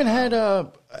 Yeah, I even had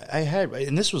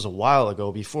and this was a while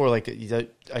ago before, I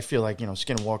feel like,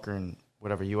 Skinwalker and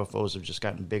whatever UFOs have just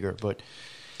gotten bigger, but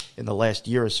in the last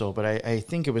year or so, but I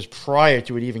think it was prior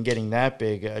to it even getting that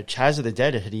big. Chaz of the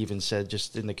Dead had even said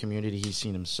just in the community he's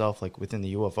seen himself, within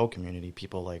the UFO community,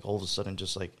 people all of a sudden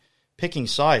just picking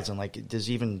sides and there's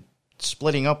even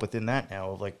splitting up within that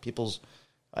now of people's,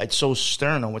 it's so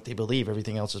stern on what they believe,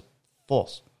 everything else is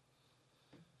false.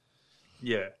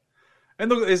 Yeah. And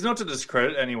look, it's not to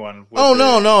discredit anyone. Oh,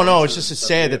 no. It's just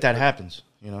sad that happens,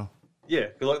 Yeah,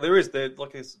 but there is,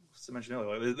 like I mentioned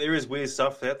earlier, there is weird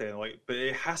stuff out there, but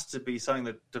it has to be something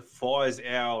that defies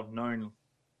our known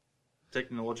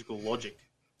technological logic,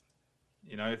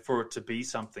 for it to be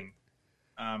something.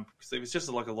 Because if it's just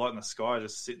a light in the sky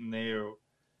just sitting there,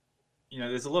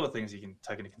 there's a lot of things you can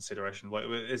take into consideration.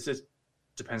 It just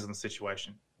depends on the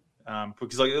situation.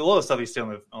 Because a lot of stuff you see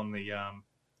on the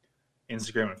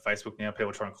Instagram and Facebook now,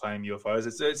 people trying to claim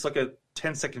UFOs. It's like a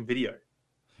 10-second video.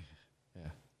 Yeah.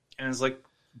 And it's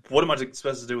what am I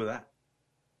supposed to do with that?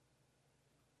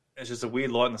 It's just a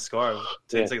weird light in the sky.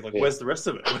 10 seconds. Where's the rest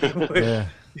of it?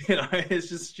 Yeah. It's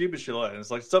just stupid shit like that.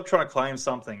 It's stop trying to claim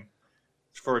something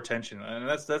for attention. And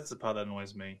that's the part that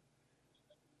annoys me.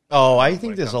 Oh, I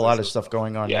think there's a lot of stuff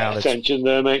going on now. Attention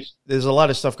there, mate. There's a lot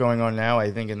of stuff going on now,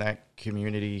 I think, in that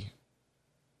community.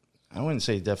 I wouldn't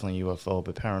say definitely UFO,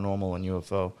 but paranormal and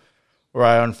UFO, where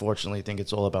I unfortunately think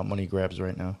it's all about money grabs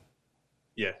right now.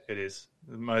 Yeah, it is.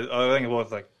 I think it was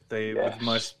depending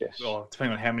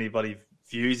on how many bloody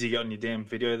views you got on your damn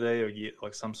video there, or you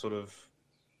get some sort of.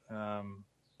 Well,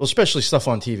 especially stuff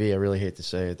on TV. I really hate to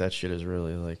say it. That shit is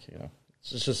really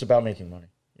it's just about making money.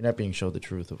 You're not being showed the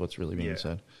truth of what's really being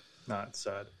said. No, it's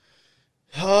sad.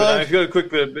 But if you got a quick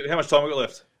bit, how much time we got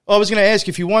left? I was going to ask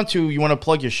if you want to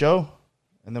plug your show,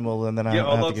 and then I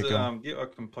have to get going. I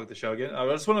can plug the show again. I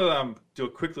just want to do a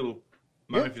quick little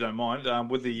moment, if you don't mind,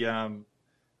 with the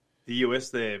US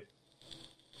there.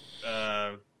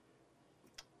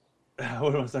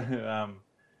 What am I saying?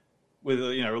 With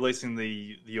releasing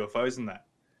the UFOs and that.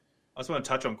 I just want to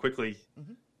touch on quickly.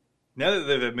 Mm-hmm. Now that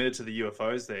they've admitted to the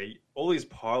UFOs there, all these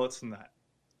pilots and that,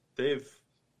 they've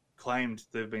claimed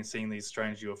they've been seeing these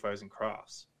strange UFOs and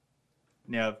crafts.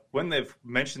 Now, when they've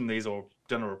mentioned these or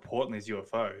done a report on these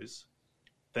UFOs,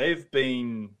 they've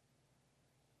been,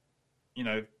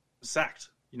 sacked.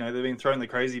 They've been thrown in the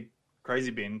crazy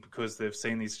bin because they've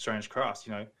seen these strange crafts.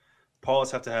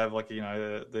 Pilots have to have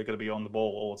they're going to be on the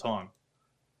ball all the time.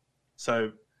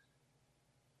 So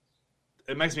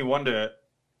it makes me wonder,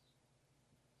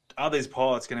 are these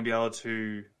pilots going to be able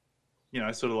to,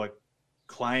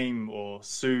 claim or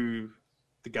sue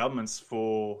the governments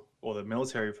or the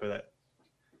military for that?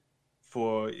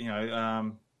 For,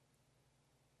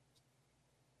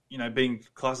 being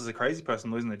classed as a crazy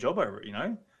person, losing their job over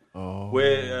it. Oh.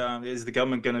 Is the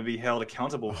government going to be held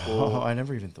accountable for? Oh, I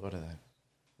never even thought of that.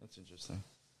 That's interesting.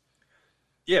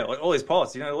 Yeah, like all these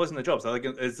pilots, they're losing their jobs.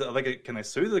 Can they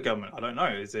sue the government? I don't know.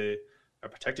 Is there a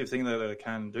protective thing that they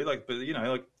can do? But the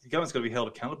government's got to be held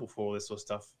accountable for all this sort of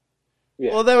stuff.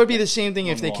 Yeah. Well, that would be the same thing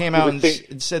if they came out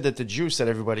and said that the juice that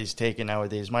everybody's taking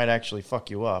nowadays might actually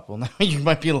fuck you up. Well, now you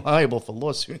might be liable for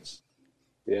lawsuits.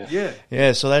 Yeah.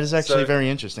 Yeah, so that is actually very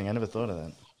interesting. I never thought of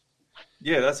that.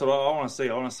 Yeah, that's what I want to see.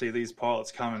 I want to see these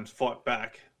pilots come and fight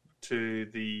back to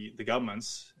the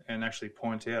governments and actually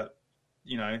point out,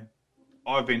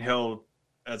 I've been held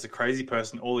as a crazy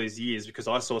person all these years because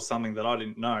I saw something that I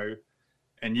didn't know,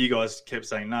 and you guys kept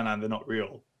saying, no, they're not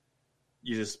real.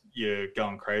 You're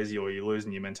going crazy or you're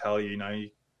losing your mentality,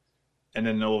 and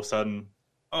then all of a sudden,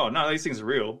 oh, no, these things are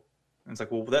real. And it's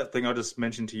like, well, that thing I just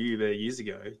mentioned to you there years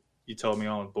ago, you told me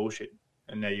I was bullshit,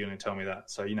 and now you're going to tell me that.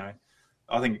 So,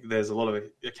 I think there's a lot of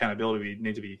accountability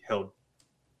need to be held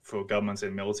for governments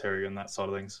and military and that side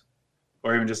of things,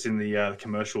 or even just in the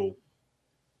commercial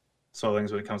side of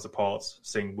things when it comes to pilots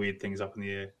seeing weird things up in the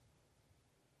air.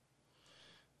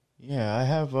 Yeah, I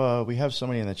have. We have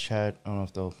somebody in the chat. I don't know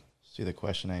if they'll see the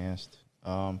question I asked.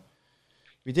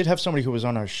 We did have somebody who was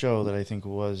on our show that I think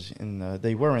was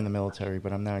they were in the military,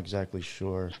 but I'm not exactly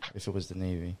sure if it was the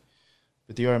Navy.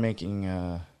 But they are making.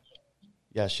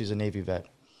 Yeah, she's a Navy vet.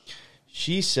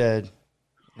 She said,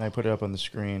 and I put it up on the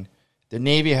screen, the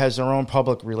Navy has their own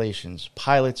public relations.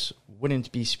 Pilots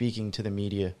wouldn't be speaking to the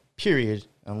media, period,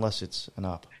 unless it's an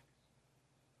op.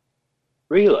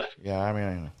 Really? Yeah, I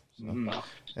mean, so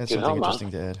that's Good something hell,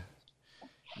 interesting to add.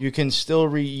 You can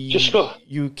still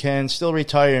you can still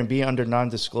retire and be under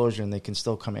non-disclosure, and they can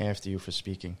still come after you for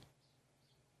speaking.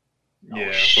 Yeah,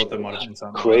 I thought there might have been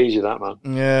something. Crazy, that,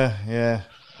 man. Yeah.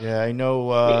 I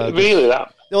know. Really,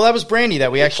 that? No, that was Brandy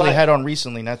that we actually had on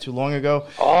recently, not too long ago.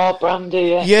 Oh, Brandy,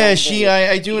 yeah. Yeah, Brandy.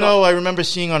 I do know. I remember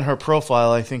seeing on her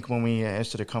profile, I think when we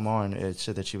asked her to come on, it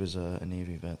said that she was a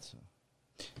Navy vet. So.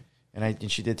 And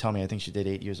she did tell me, I think she did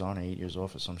 8 years on or 8 years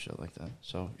off or some shit like that.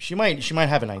 So she might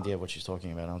have an idea of what she's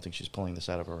talking about. I don't think she's pulling this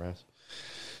out of her ass.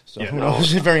 So who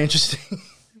knows? Very interesting.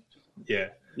 Yeah.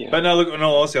 But no, look, in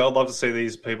all honesty, I'd love to see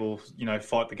these people,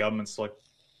 fight the governments, like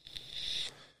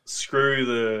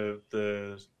screw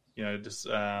the just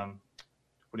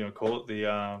what do you call it?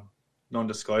 The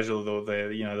non-disclosure,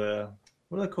 the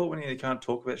what do they call it when you can't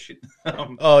talk about shit?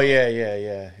 Oh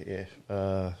yeah.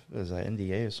 What is that,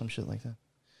 NDA or some shit like that?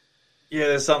 Yeah,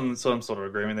 there's some sort of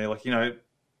agreement there. Like,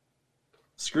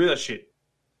 screw that shit.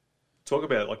 Talk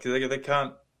about it. Like, they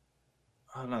can't.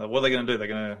 I don't know. What are they going to do? They're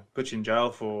going to put you in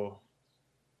jail for.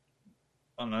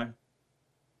 I don't know.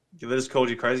 They just called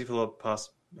you crazy for the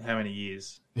past how many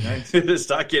years?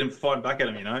 Start fighting back at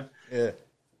them. Yeah.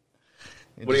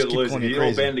 What are you going to lose? If you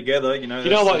all band together, Do you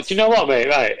know what, mate?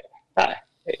 Right.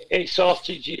 It's sort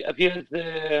of. Have you heard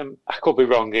the? I could be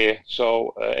wrong here.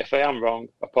 So if I am wrong,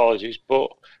 apologies. But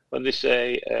when they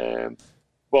say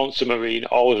once a Marine,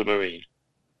 always a Marine.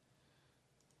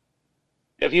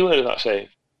 Have you heard of that saying?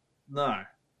 No.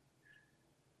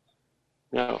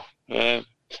 No.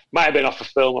 Might have been off a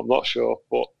film, I'm not sure.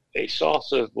 But it's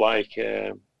sort of like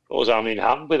goes hand in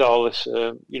hand with all this,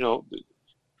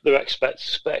 their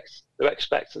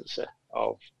expectancy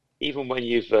of, even when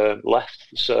you've left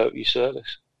your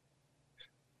service.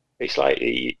 It's like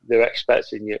they're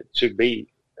expecting you to be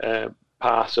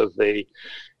part of the,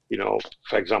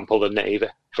 for example, the Navy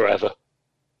forever.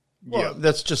 Well,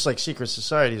 that's just like secret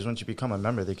societies. Once you become a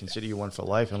member, they consider you one for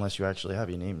life unless you actually have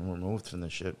your name removed from the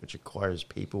shit, which requires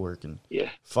paperwork and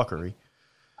fuckery.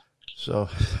 So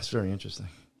that's very interesting.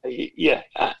 Yeah.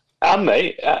 And,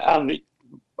 mate, I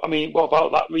mean, what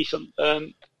about that recent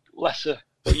letter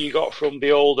that you got from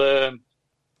the old...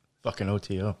 fucking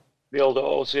OTO. The old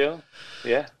OTO?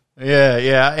 Yeah.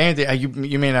 Yeah. Andy,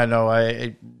 you may not know,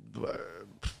 I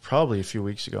probably a few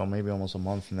weeks ago, maybe almost a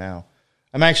month now,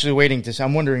 I'm actually waiting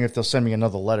I'm wondering if they'll send me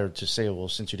another letter to say, well,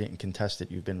 since you didn't contest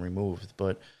it, you've been removed.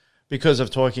 But because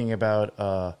of talking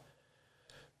about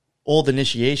old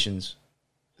initiations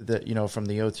that, from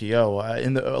the OTO,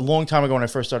 a long time ago when I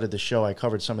first started the show, I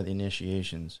covered some of the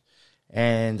initiations.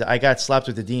 And I got slapped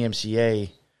with the DMCA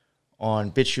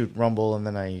on BitChute, Rumble, and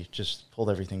then I just pulled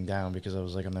everything down because I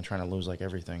was like, I'm not trying to lose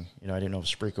everything. I didn't know if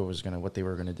Spreaker was what they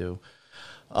were going to do.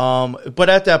 But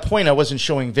at that point, I wasn't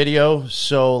showing video,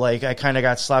 so I kind of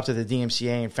got slapped at the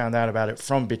DMCA and found out about it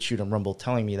from BitChute and Rumble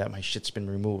telling me that my shit's been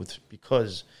removed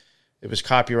because it was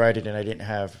copyrighted and I didn't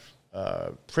have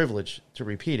privilege to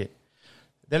repeat it.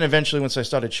 Then eventually, once I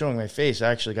started showing my face, I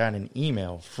actually got an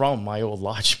email from my old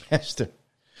lodge master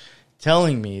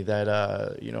telling me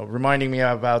that, reminding me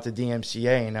about the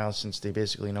DMCA now, since they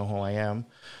basically know who I am.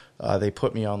 They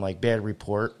put me on like bad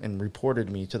report and reported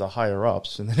me to the higher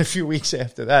ups. And then a few weeks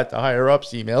after that, the higher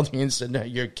ups emailed me and said, no,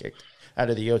 you're kicked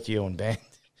out of the OTO and banned.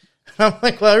 I'm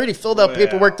like, well, I already filled out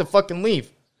paperwork to fucking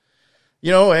leave.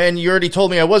 And you already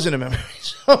told me I wasn't a member.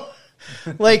 So, all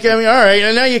right,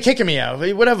 and now you're kicking me out.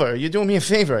 Whatever. You're doing me a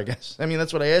favor, I guess. I mean,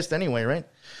 that's what I asked anyway, right?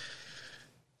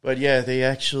 But yeah, they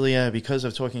actually, because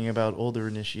of talking about older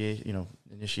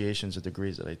initiations of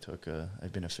degrees that I took,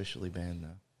 I've been officially banned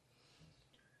now.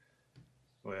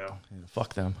 Wow.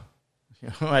 Fuck them.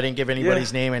 I didn't give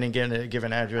anybody's name. I didn't give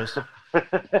an address.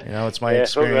 It's my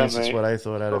experience. It's what I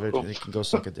thought out of it. They can go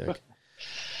suck a dick.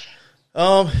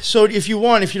 So if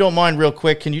you don't mind, real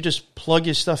quick, can you just plug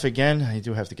your stuff again? I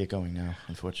do have to get going now,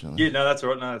 unfortunately. Yeah, no, that's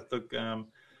all right. No, look,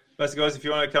 basically, guys, if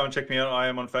you want to come and check me out, I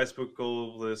am on Facebook,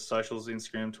 all the socials,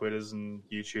 Instagram, Twitters, and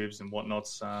YouTubes and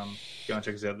whatnots. Go and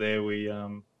check us out there. We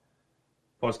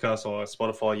podcast or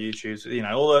Spotify, YouTube,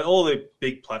 all the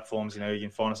big platforms. You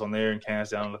can find us on there and count us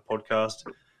down on the podcast.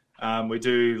 We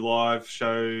do live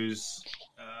shows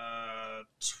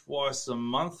twice a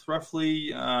month,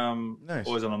 roughly. Nice.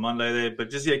 Always on a Monday there.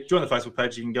 But just join the Facebook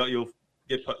page. You can go. You'll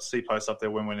see posts up there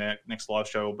when our next live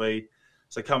show will be.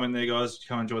 So come in there, guys.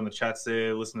 Come and join the chats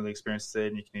there. Listen to the experiences there,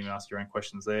 and you can even ask your own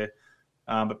questions there.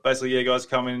 But basically, guys,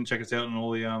 come in and check us out on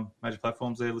all the major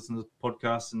platforms there. Listen to the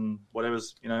podcasts and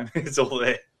whatever's, it's all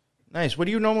there. Nice. What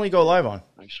do you normally go live on?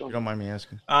 If you don't mind me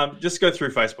asking. Just go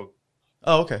through Facebook.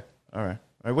 Oh, okay. All right.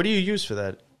 What do you use for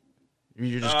that?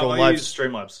 You just go live? I use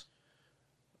Streamlabs.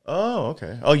 Oh,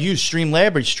 okay. Oh, you use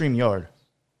Streamlab or StreamYard?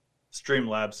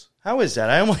 Streamlabs. How is that?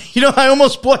 I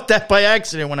almost bought that by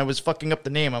accident when I was fucking up the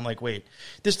name. I'm like, wait,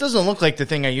 this doesn't look like the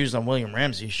thing I used on William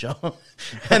Ramsey's show.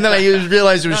 And then I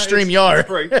realized it was StreamYard. It's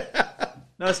free.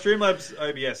 No, Streamlabs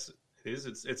OBS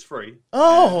it's free.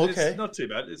 Oh, okay. It's not too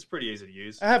bad. It's pretty easy to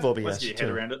use. I have OBS Once you get your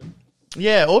head around it.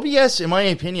 Yeah, OBS, in my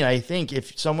opinion, I think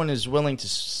if someone is willing to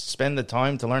spend the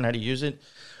time to learn how to use it,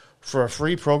 for a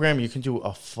free program, you can do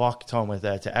a fuck ton with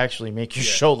that to actually make your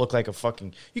show look like you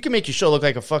can make your show look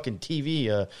like a fucking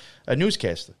TV, a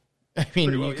newscaster. I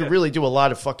mean, you could really do a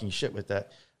lot of fucking shit with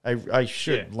that. I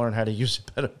should learn how to use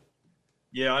it better.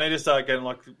 Yeah, I need to start getting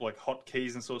like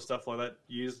hotkeys and sort of stuff like that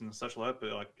used and such like that,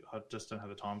 but I just don't have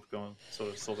the time to go and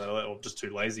sort of sort that out, or just too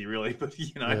lazy really, but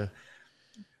Yeah,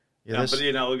 but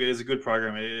look, it's a good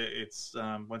program. It's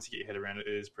once you get your head around it,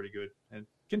 it is pretty good. It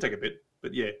can take a bit,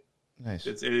 but yeah. Nice.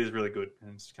 It is really good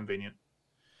and it's convenient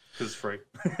because it's free.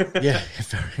 Yeah,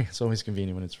 it's always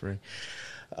convenient when it's free.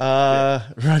 Ron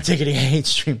Tickety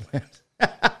hates Streamlabs.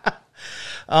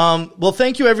 Well,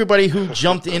 thank you everybody who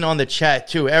jumped in on the chat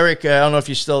too. Eric, I don't know if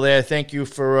you're still there. Thank you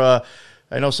for.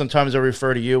 I know sometimes I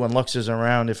refer to you when Lux is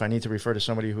around. If I need to refer to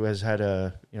somebody who has had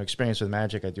a experience with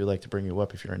Magic, I do like to bring you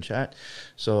up if you're in chat.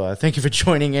 So thank you for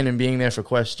joining in and being there for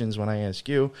questions when I ask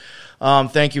you.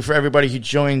 Thank you for everybody who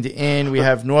joined in. We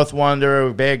have North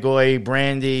Wanderer, Bad Goy,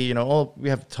 Brandy. We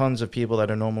have tons of people that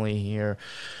are normally here.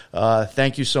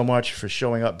 Thank you so much for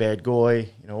showing up, Bad Goy.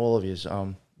 All of you.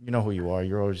 You know who you are.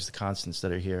 You're always the constants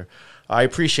that are here. I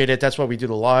appreciate it. That's why we do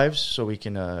the lives, so we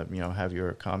can, have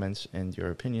your comments and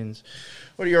your opinions.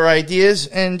 What are your ideas?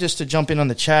 And just to jump in on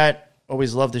the chat,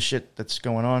 always love the shit that's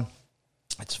going on.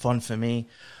 It's fun for me.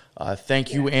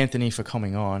 Thank you, Anthony, for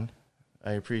coming on.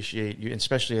 I appreciate you,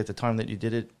 especially at the time that you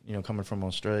did it, coming from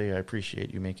Australia. I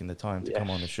appreciate you making the time to come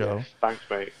on the show. Yes. Thanks,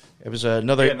 mate. It was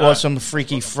another awesome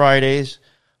Freaky Fridays.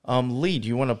 Lee, do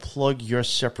you want to plug your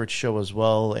separate show as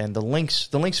well? And the links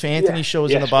for Anthony's show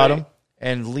is in the bottom,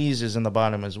 and Lee's is in the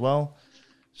bottom as well.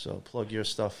 So plug your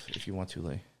stuff if you want to,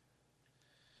 Lee.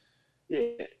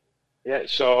 Yeah.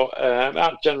 So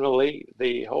I'm General Lee,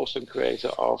 the host and creator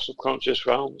of Subconscious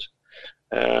Realms.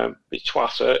 The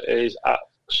Twitter is at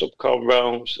Subcon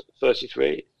Realms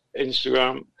 33,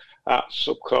 Instagram at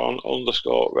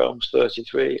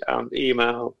subcon_realms33, and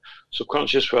email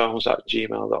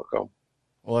subconsciousrealms@gmail.com.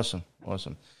 Awesome.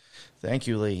 Thank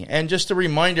you, Lee. And just a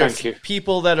reminder,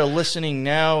 people that are listening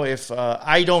now, if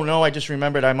I don't know, I just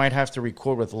remembered I might have to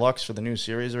record with Lux for the new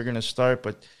series we're going to start,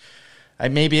 but I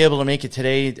may be able to make it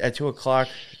today at 2 o'clock.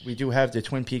 We do have the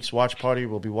Twin Peaks watch party.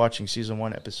 We'll be watching Season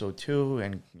 1, Episode 2,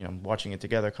 and watching it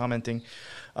together, commenting.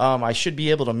 I should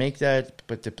be able to make that,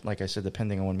 but like I said,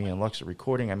 depending on when me and Lux are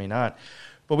recording, I may not.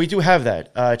 But we do have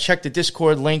that. Check the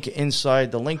Discord link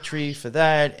inside the link tree for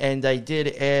that. And I did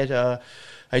add,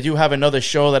 I do have another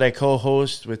show that I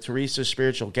co-host with Teresa,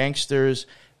 Spiritual Gangsters.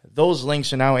 Those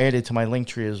links are now added to my link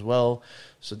tree as well.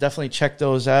 So definitely check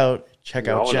those out. Check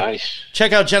out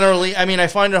General Lee. I mean, I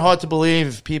find it hard to believe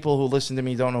if people who listen to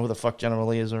me don't know who the fuck General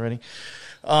Lee is already.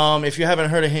 If you haven't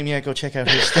heard of him yet, go check out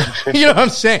his stuff. You know what I'm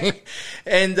saying?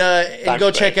 And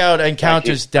go check out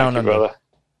Encounters Down Under. Brother.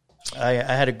 I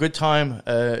had a good time,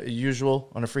 usual,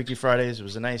 on a Freaky Fridays. It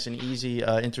was a nice and easy,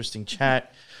 interesting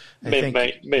chat.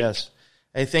 Yes.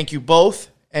 I thank you both.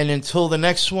 And until the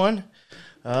next one,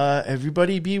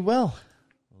 everybody be well.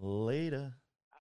 Later.